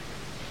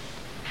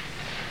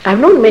 I have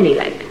known many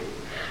like that.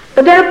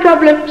 But there are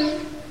problems,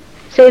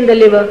 say in the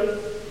liver.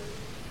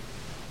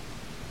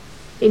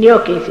 In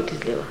your case, it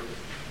is liver.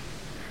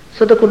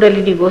 So the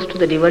Kundalini goes to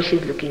the liver, she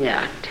is looking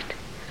at it.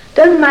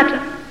 Doesn't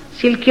matter.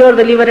 She'll cure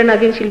the liver and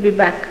again she'll be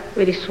back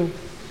very soon.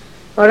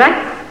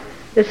 Alright?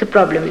 There's a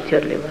problem with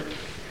your liver.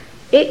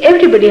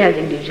 Everybody has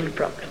individual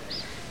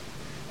problems.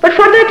 But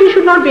for that you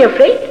should not be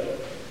afraid.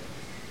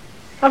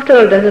 After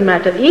all, it doesn't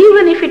matter.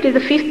 Even if it is a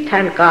fifth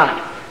hand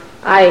car,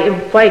 I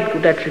am quite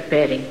good at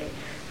repairing.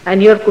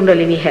 And your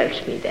Kundalini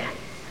helps me there.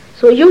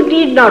 So you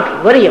need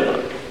not worry about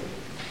it.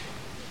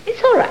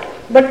 It's alright.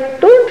 But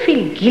don't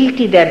feel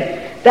guilty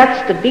then.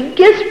 That's the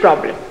biggest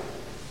problem.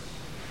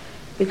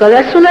 Because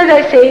as soon as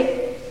I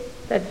say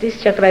that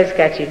this chakra is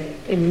catching,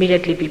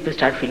 immediately people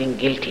start feeling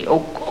guilty. Oh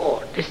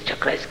God, this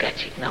chakra is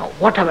catching now.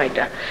 What have I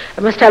done?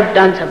 I must have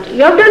done something.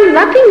 You have done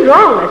nothing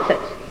wrong as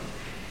such.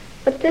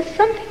 But there's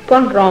something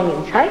gone wrong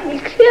inside. We'll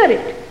clear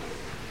it.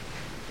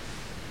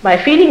 By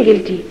feeling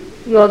guilty,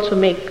 you also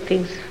make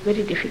things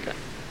very difficult.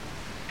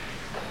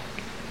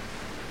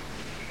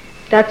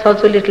 That's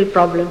also a little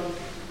problem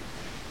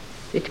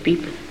with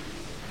people.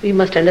 We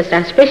must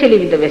understand, especially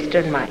with the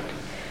Western mind.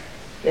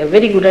 They are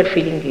very good at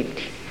feeling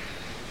guilty.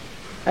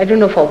 I don't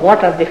know for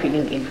what are they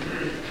feeling guilty.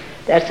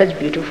 They are such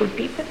beautiful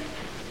people.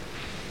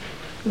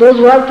 Those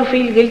who have to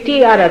feel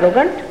guilty are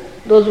arrogant.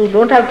 Those who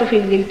don't have to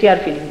feel guilty are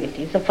feeling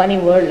guilty. It's a funny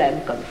world I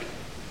am coming.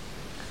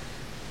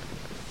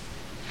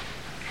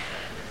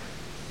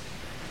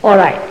 All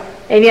right.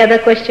 Any other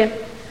question?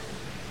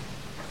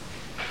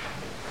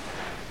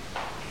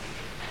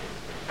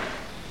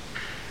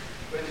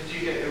 When did you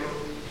get ill?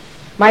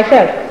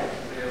 Myself.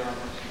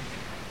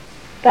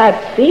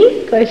 That's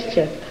the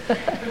question.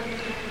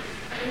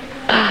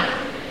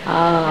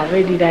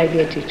 Where did I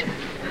get it?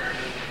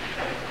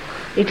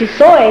 It is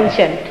so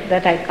ancient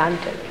that I can't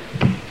tell you.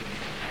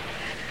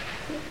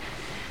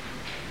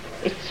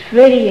 It's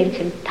very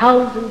ancient,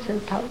 thousands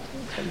and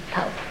thousands and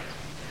thousands.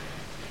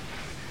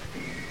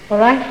 All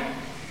right?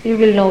 You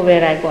will know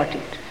where I got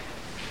it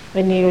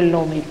when you will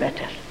know me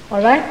better.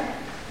 All right?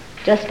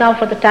 Just now,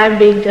 for the time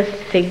being, just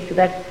think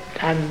that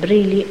I'm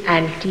really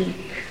antique.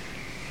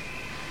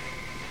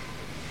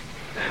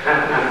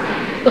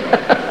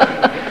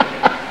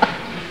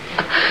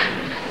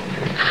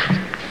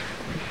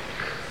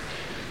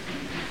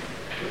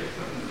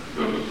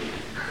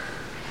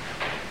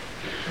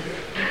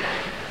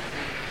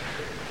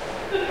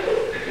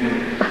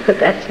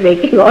 That's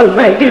making all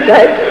my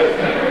disciples.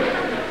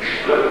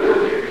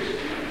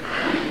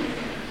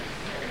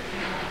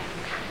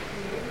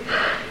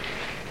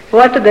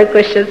 What other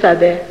questions are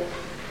there?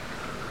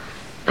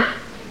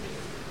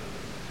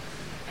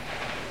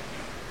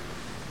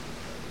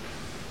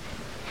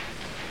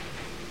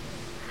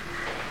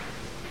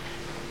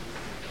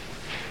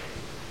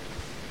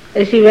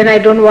 You see, when I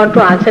don't want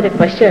to answer a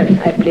question,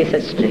 I play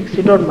such tricks.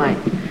 You don't mind.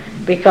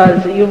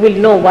 Because you will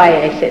know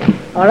why I said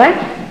it.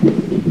 Alright?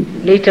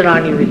 Later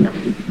on you will know.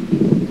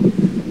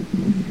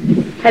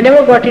 I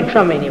never got it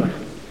from anyone.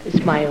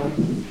 It's my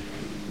own.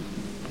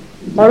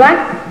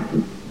 Alright?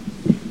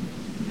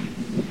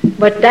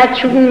 But that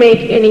shouldn't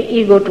make any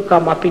ego to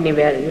come up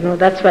anywhere.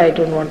 That's why I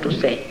don't want to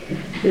say.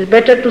 It's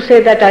better to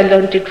say that I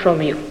learnt it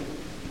from you.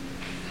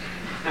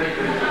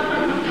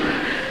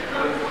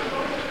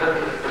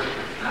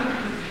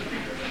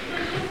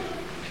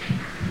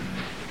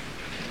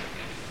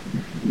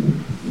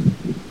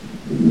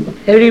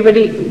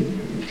 Everybody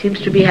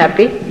seems to be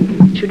happy.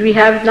 Should we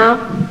have now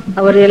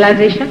our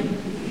realization?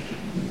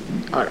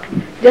 All right.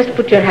 Just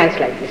put your hands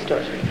like this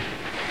towards me.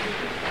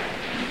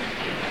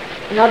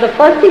 Now the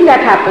first thing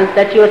that happens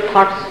that your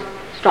thoughts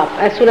stop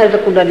as soon as the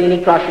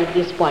Kundalini crosses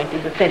this point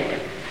in the center.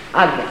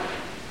 Agya.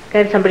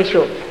 Can somebody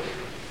show?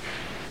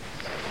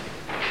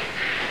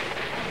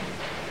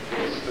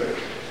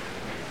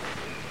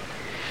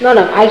 No,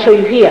 I'll show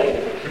you here.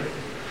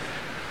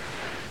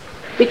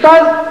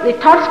 Because the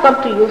thoughts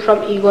come to you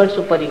from ego and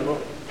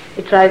superego.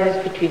 It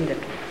rises between the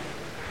two.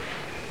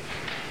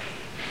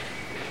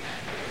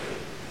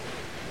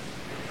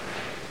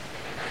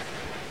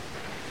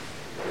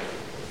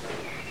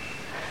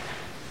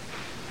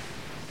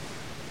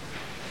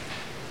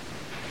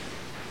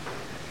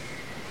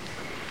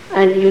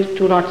 And you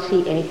do not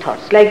see any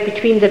thoughts. Like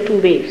between the two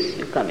waves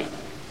you come in.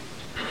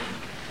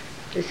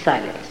 This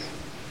silence.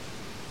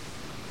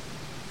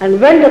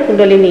 And when the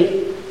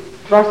Kundalini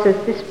crosses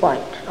this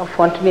point of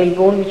fontanelle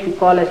bone, which we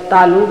call as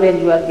talu, where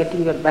you are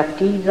getting your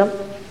baptism,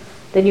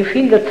 then you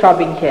feel the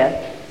throbbing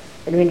here.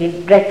 And when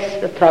it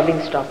breaks, the throbbing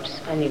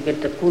stops and you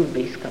get the cool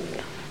breeze coming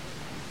out.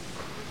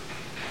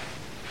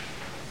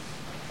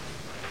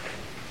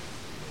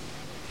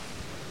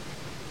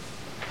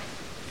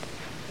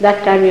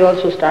 That time you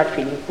also start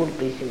feeling cool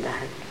breeze in the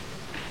hand.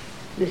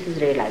 This is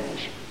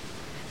realization.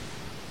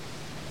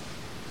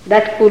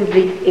 That cool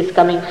breeze is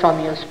coming from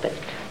your spirit.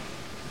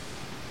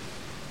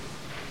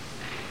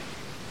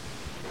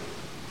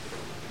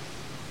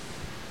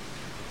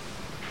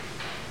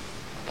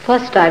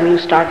 First time you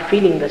start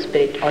feeling the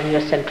spirit on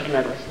your central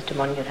nervous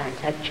system, on your hands,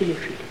 actually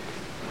feel it.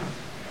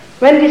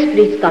 When this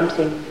breeze comes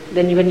in,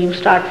 then when you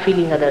start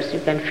feeling others,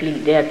 you can feel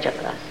their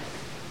chakras.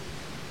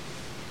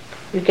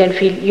 You can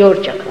feel your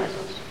chakras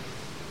also.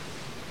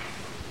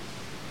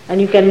 And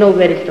you can know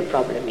where is the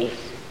problem is.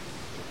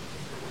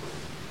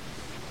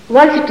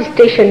 Once it is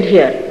stationed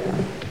here,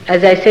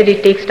 as I said,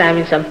 it takes time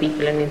in some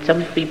people, and in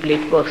some people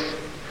it works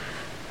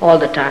all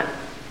the time.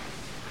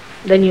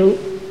 Then you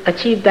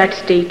achieve that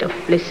state of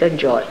bliss and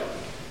joy,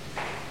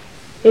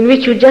 in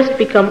which you just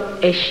become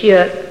a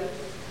sheer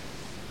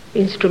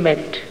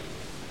instrument,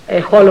 a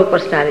hollow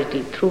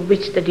personality through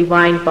which the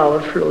divine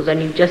power flows,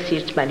 and you just see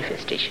its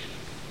manifestation.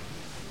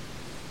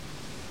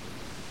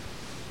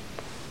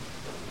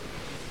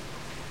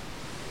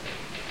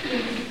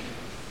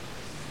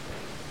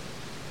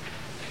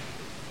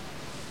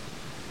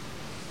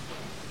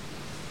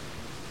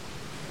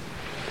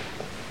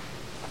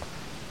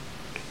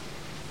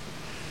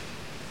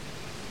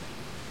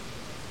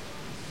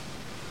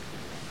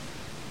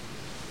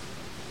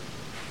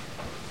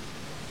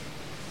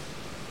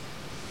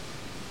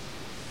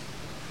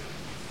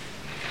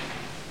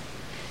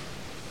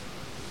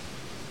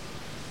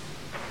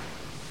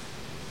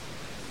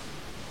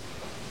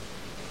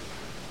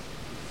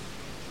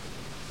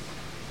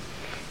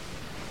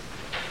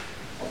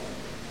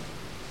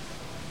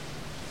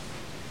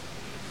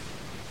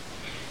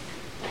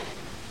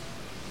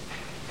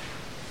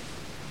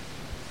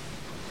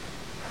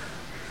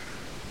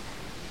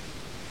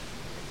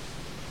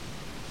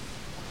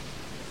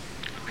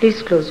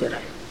 Please close your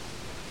eyes.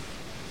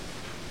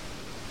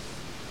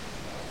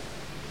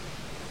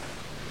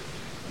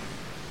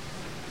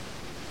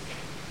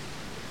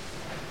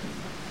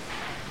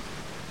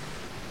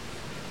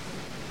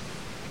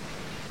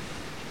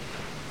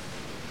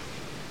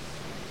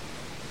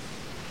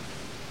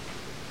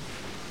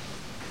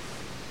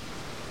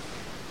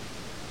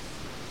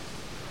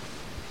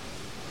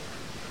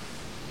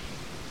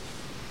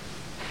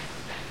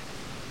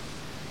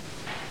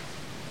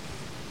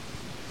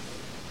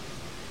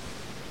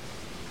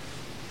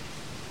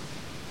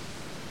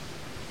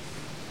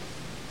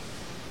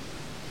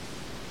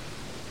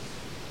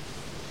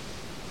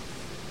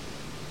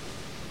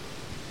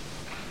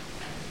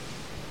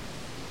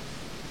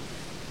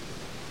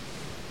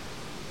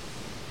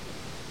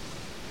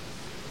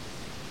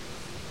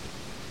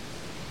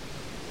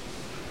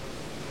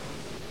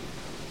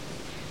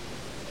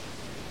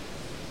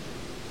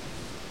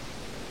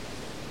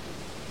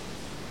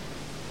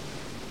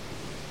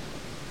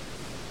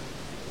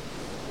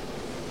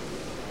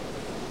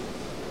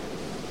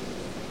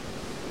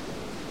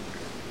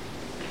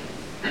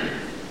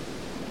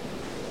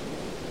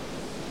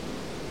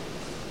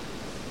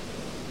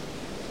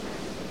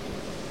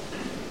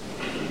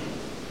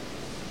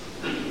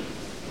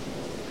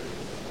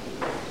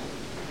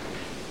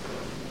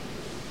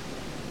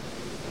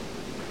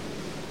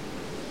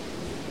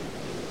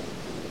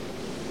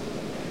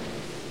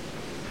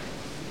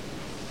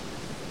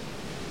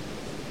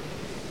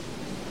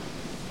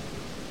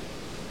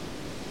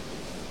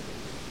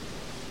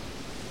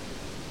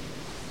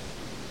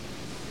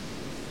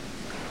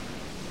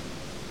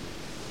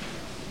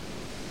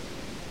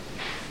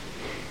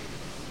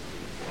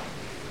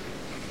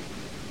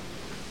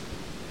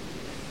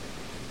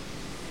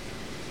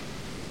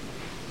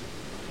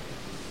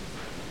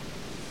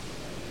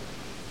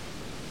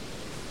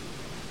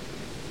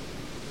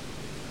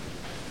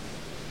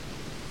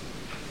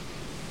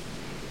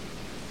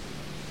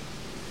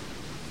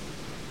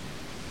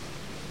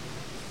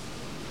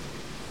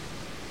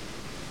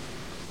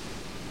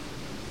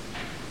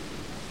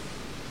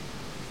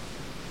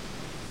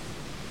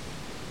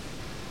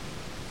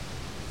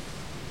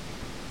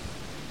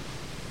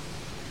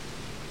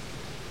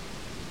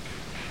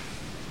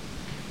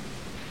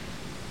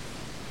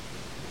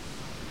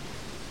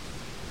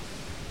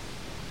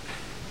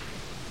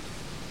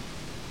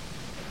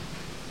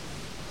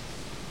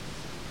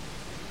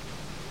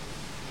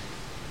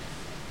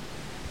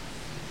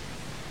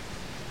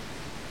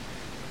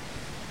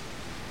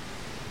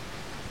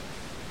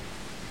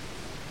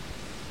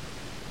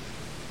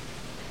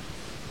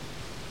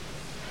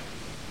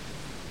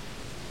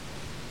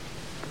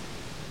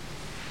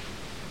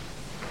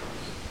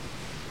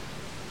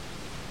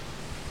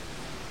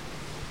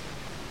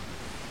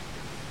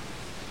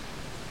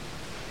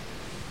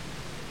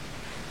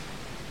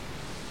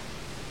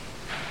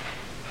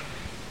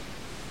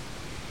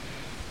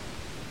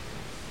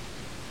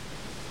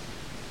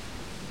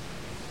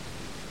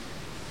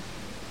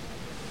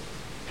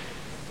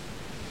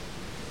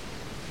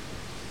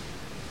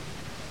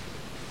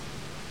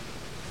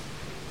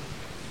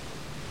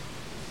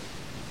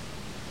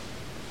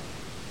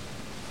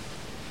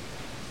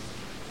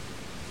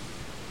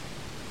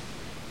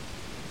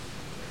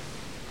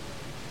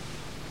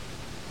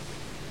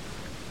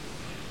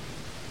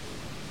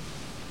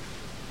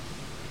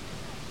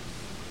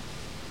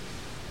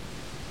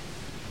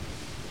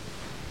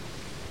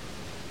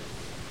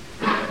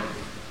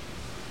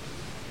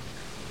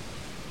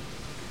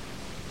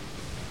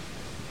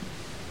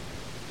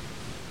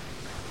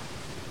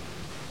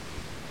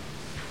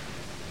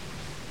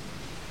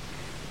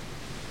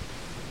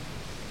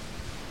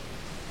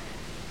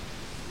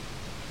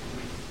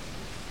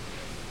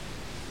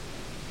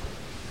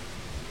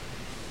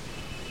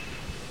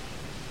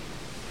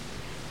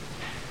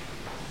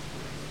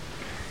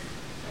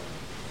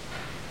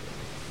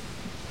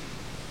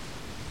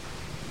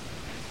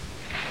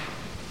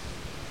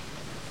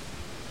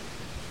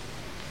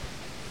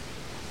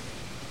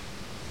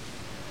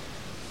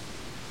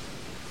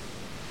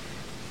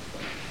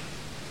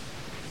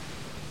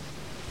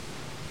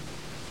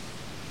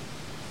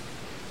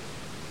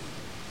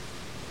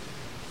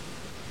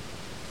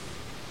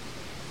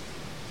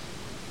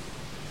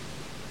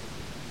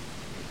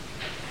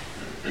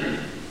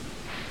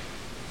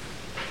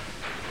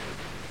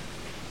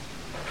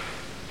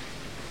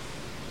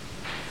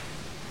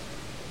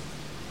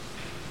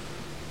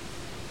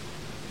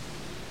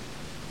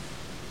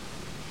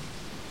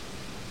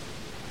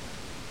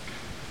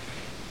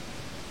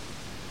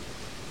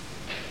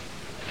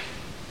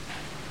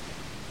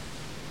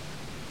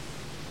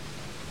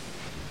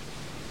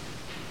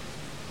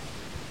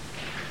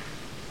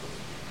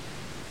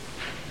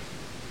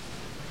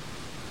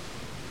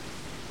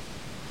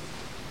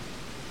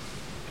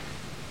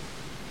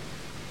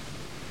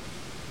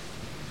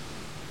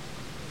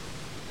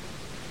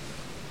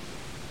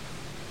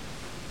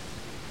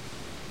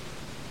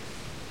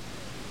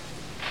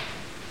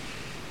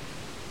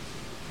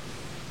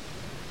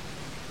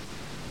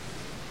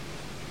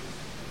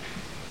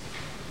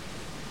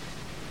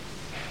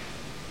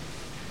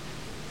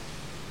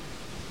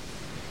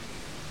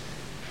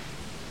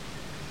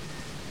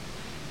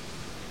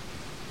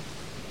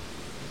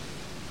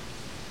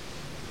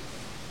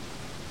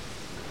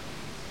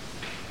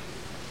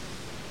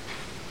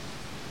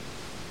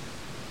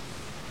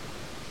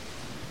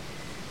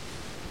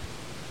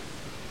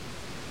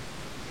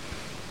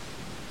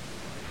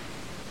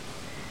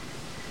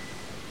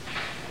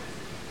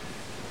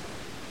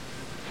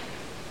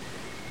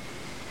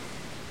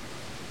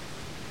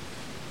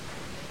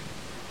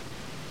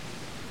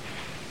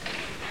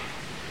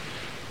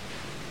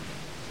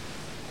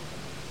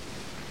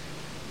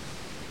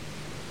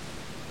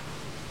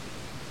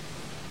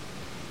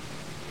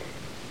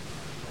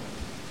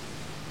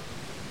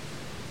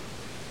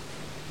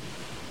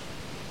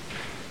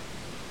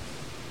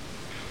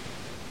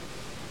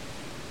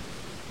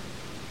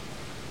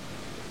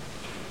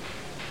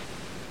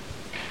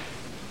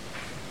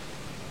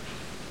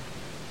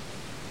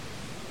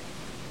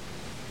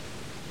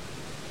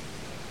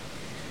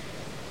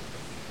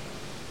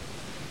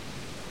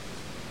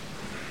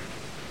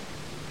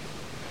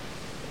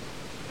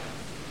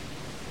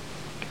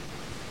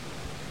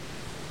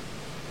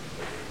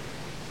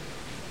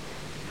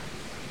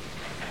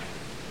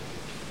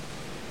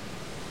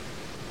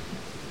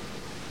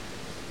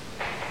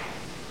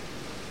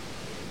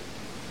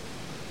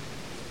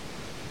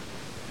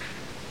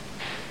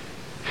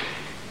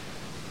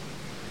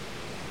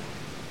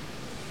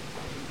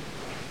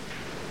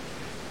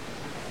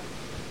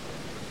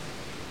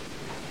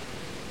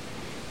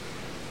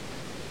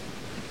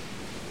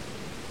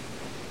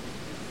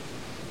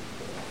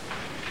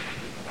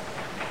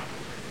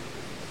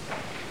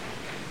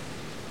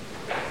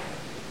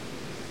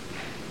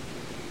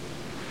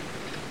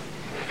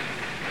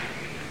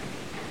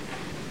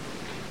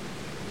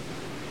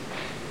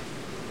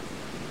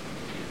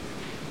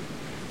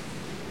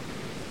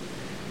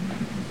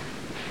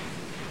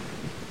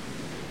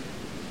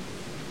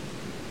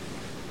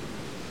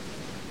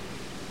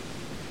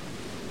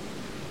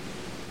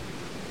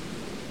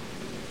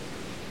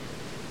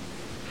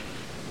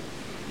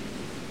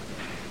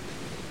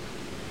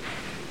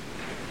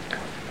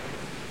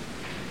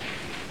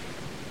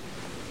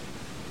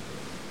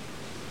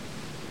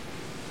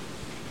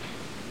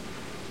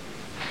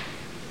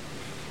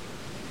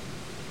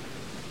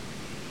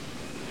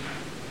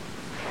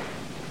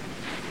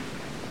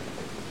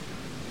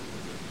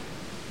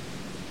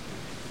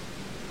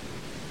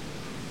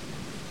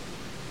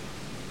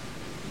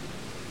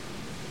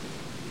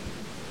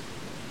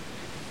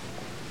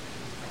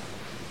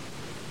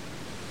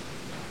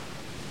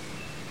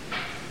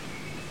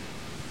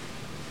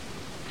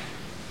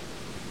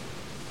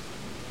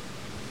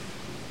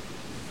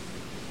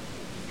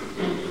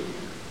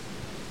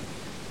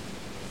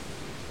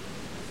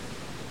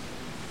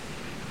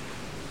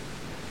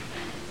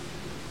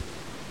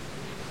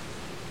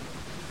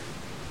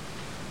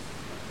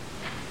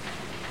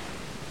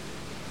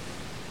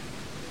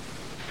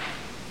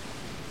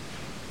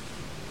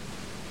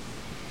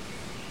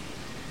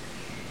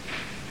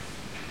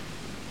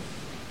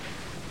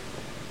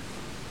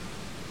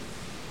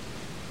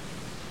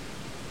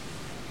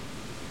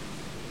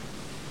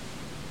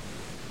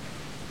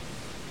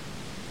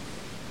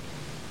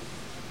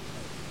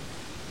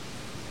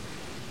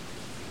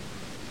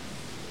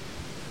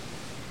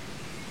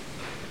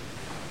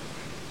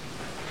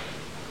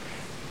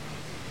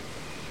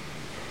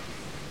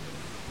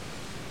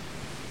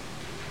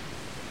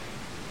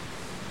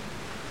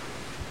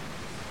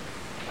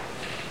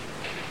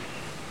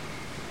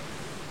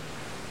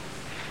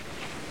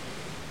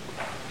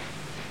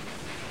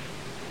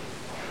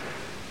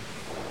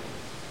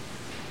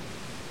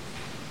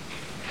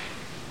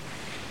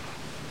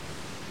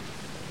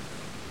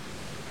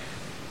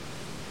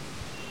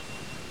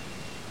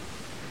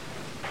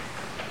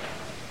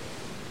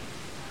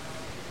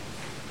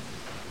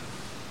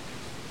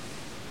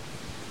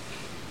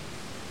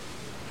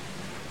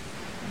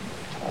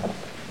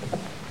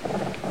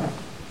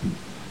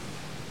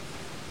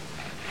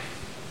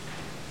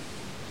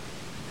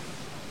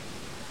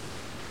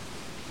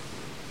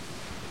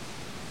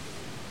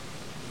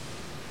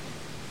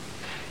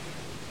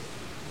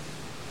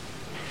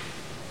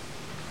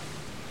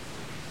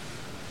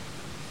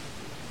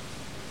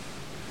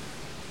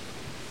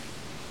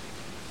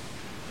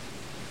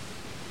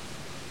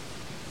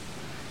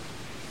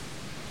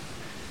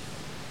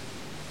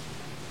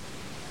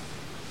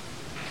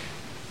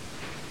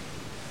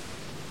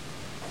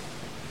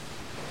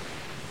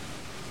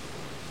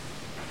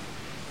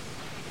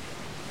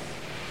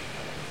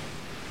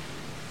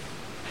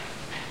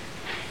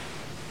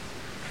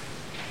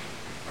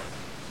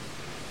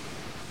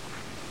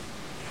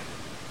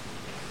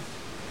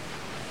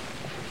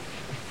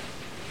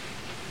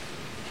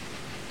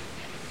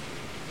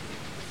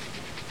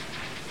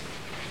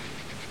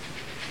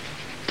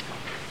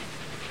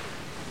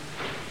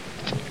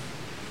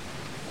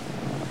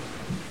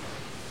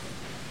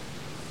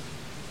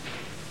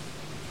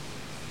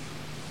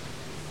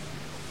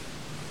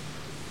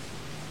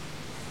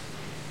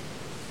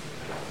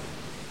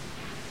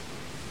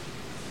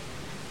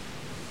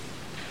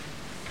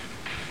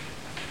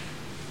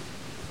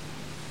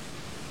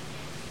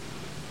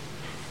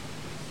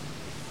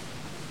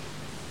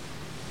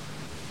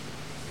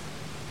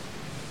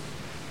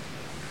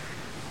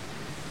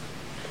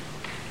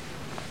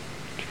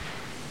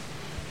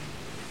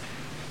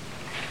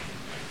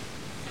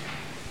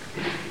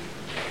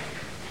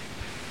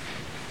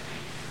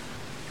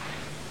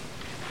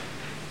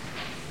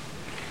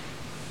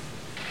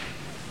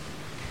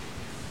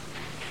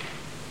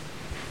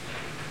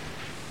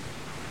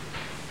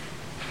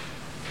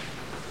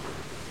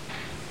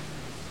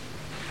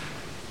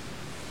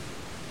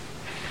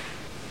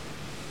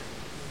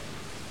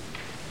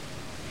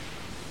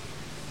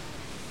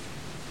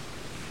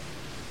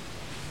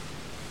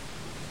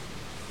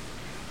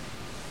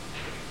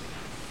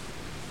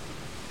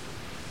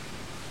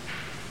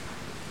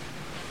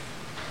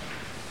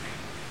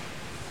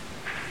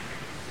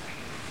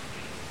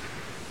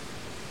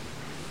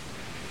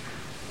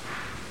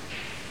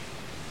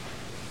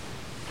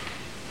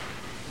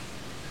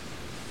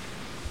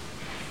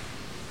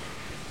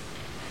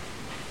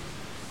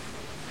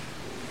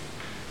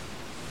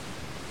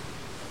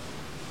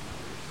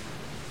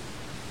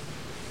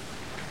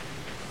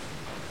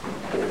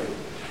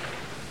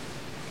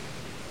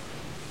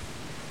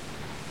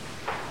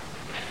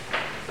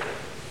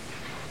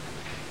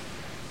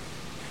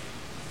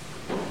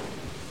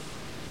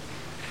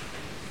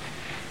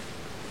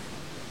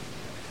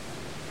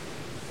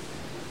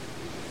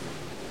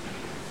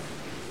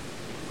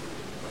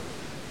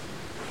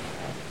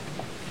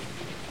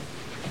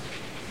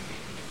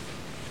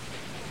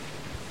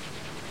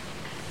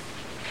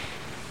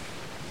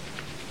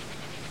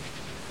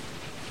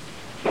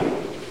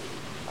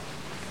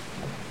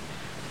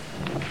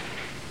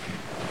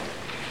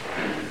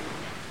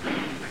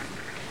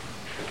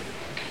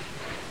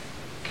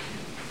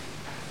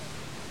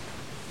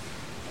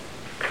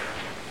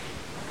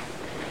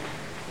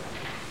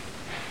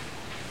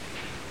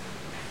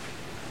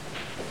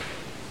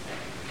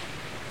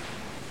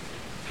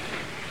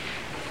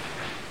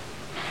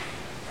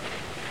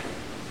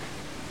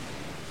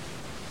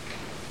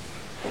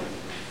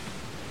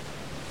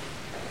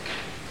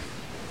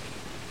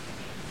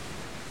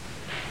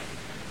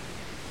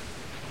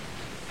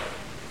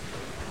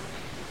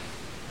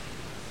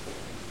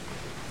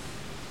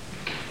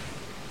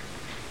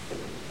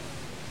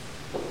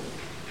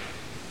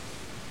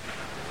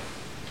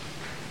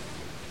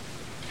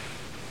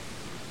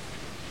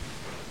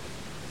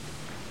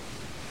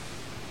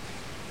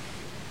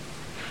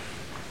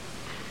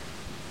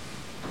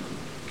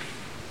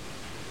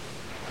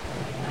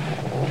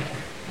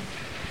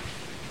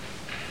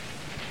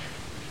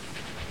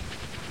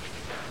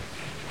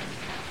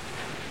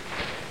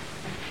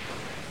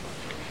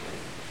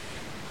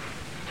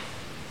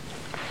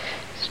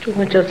 Too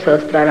much of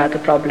Sahasrara, the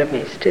problem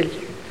is still.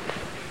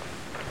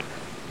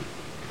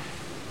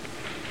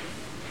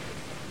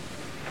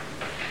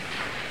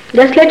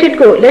 Just let it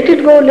go, let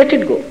it go, let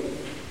it go.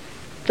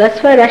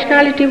 That's why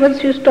rationality,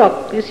 once you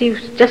stop, you see,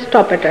 just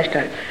stop at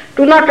rationality.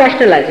 Do not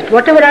rationalize it.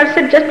 Whatever I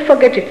said, just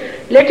forget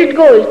it. Let it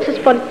go. It's a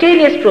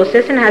spontaneous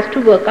process and has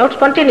to work out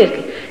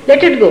spontaneously.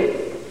 Let it go.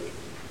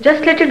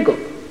 Just let it go.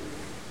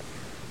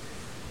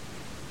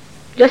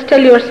 Just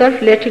tell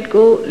yourself, let it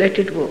go, let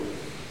it go.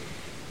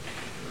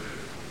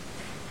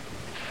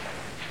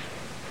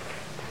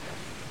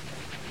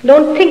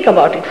 Don't think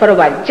about it for a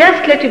while.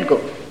 Just let it go.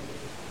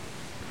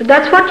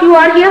 That's what you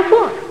are here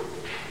for.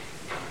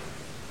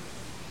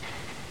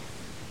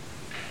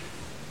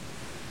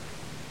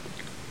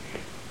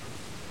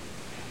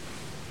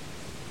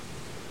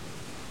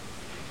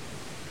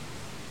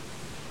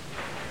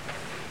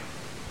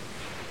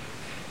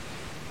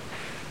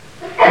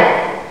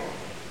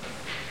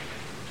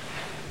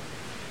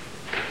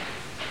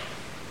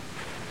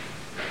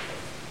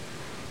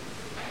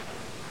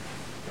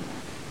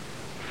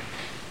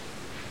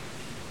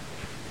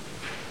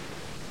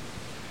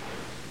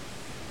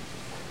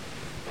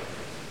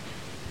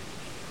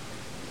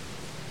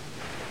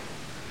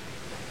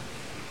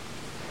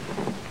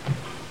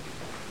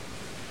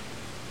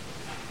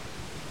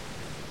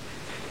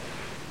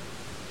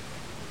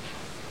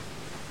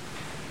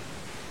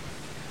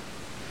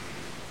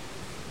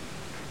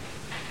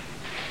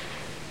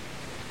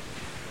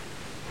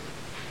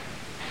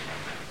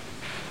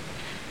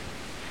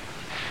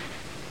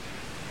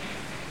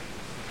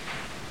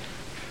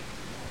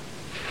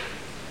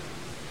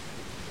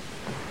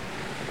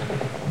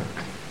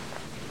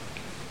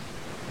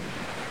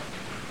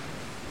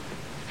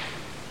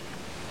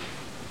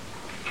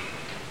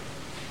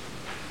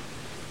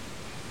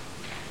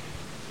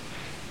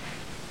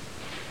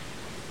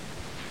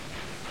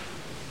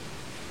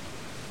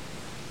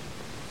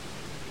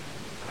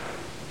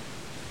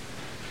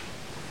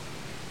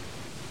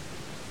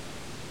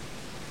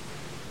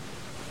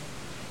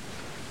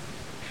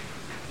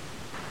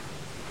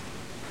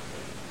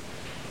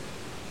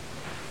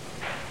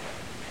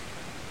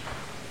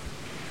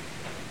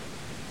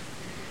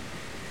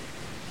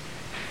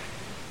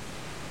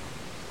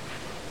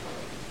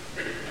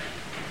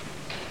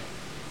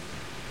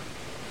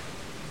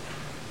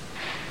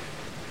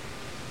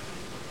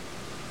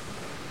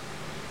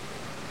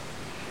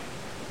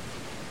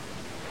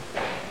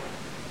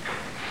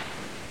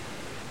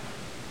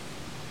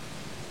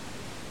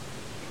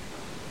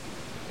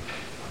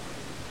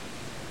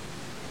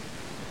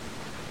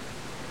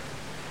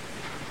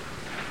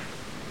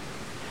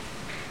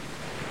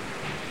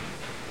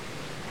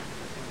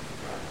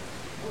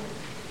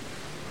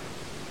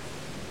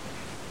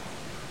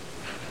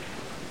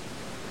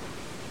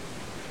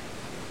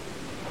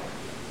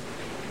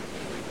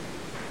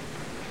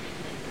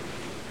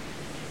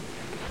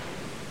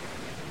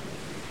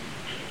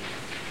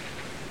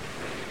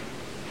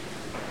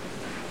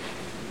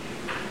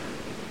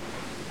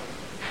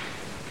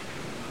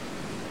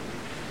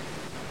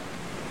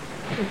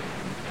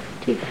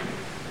 ठीक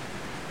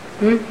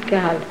है। क्या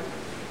हाल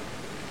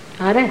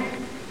आ रहे हैं?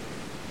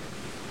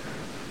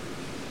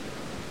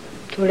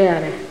 थोड़े आ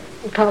रहे हैं।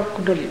 उठाओ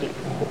कुंडलिनी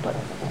ऊपर,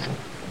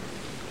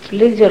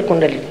 release your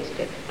kundalini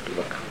instead.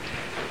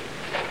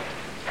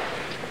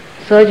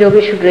 Surge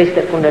yogi should raise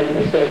the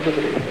kundalini. Surge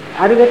yogi raise it.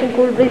 Are you getting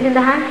cool breeze in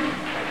the hand?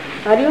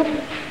 Are you?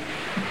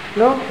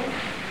 No?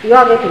 You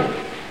are getting it.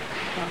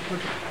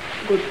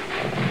 Good.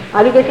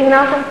 Are you getting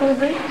now some cool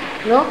breeze?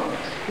 No?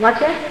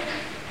 Not yet?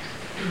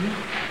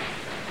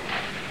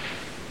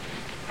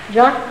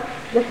 John,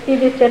 just see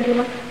this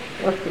gentleman.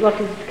 What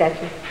is it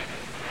catching?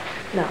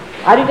 Now,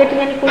 are you getting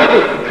any cool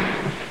breeze?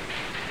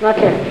 Not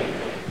yet.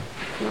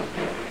 No.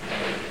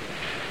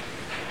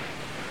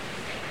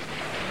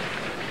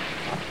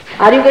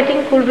 Are you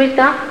getting cool breeze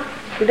now,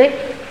 today?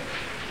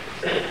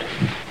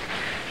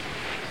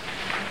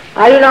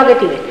 Are you now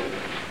getting it?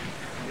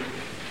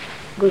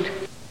 Good.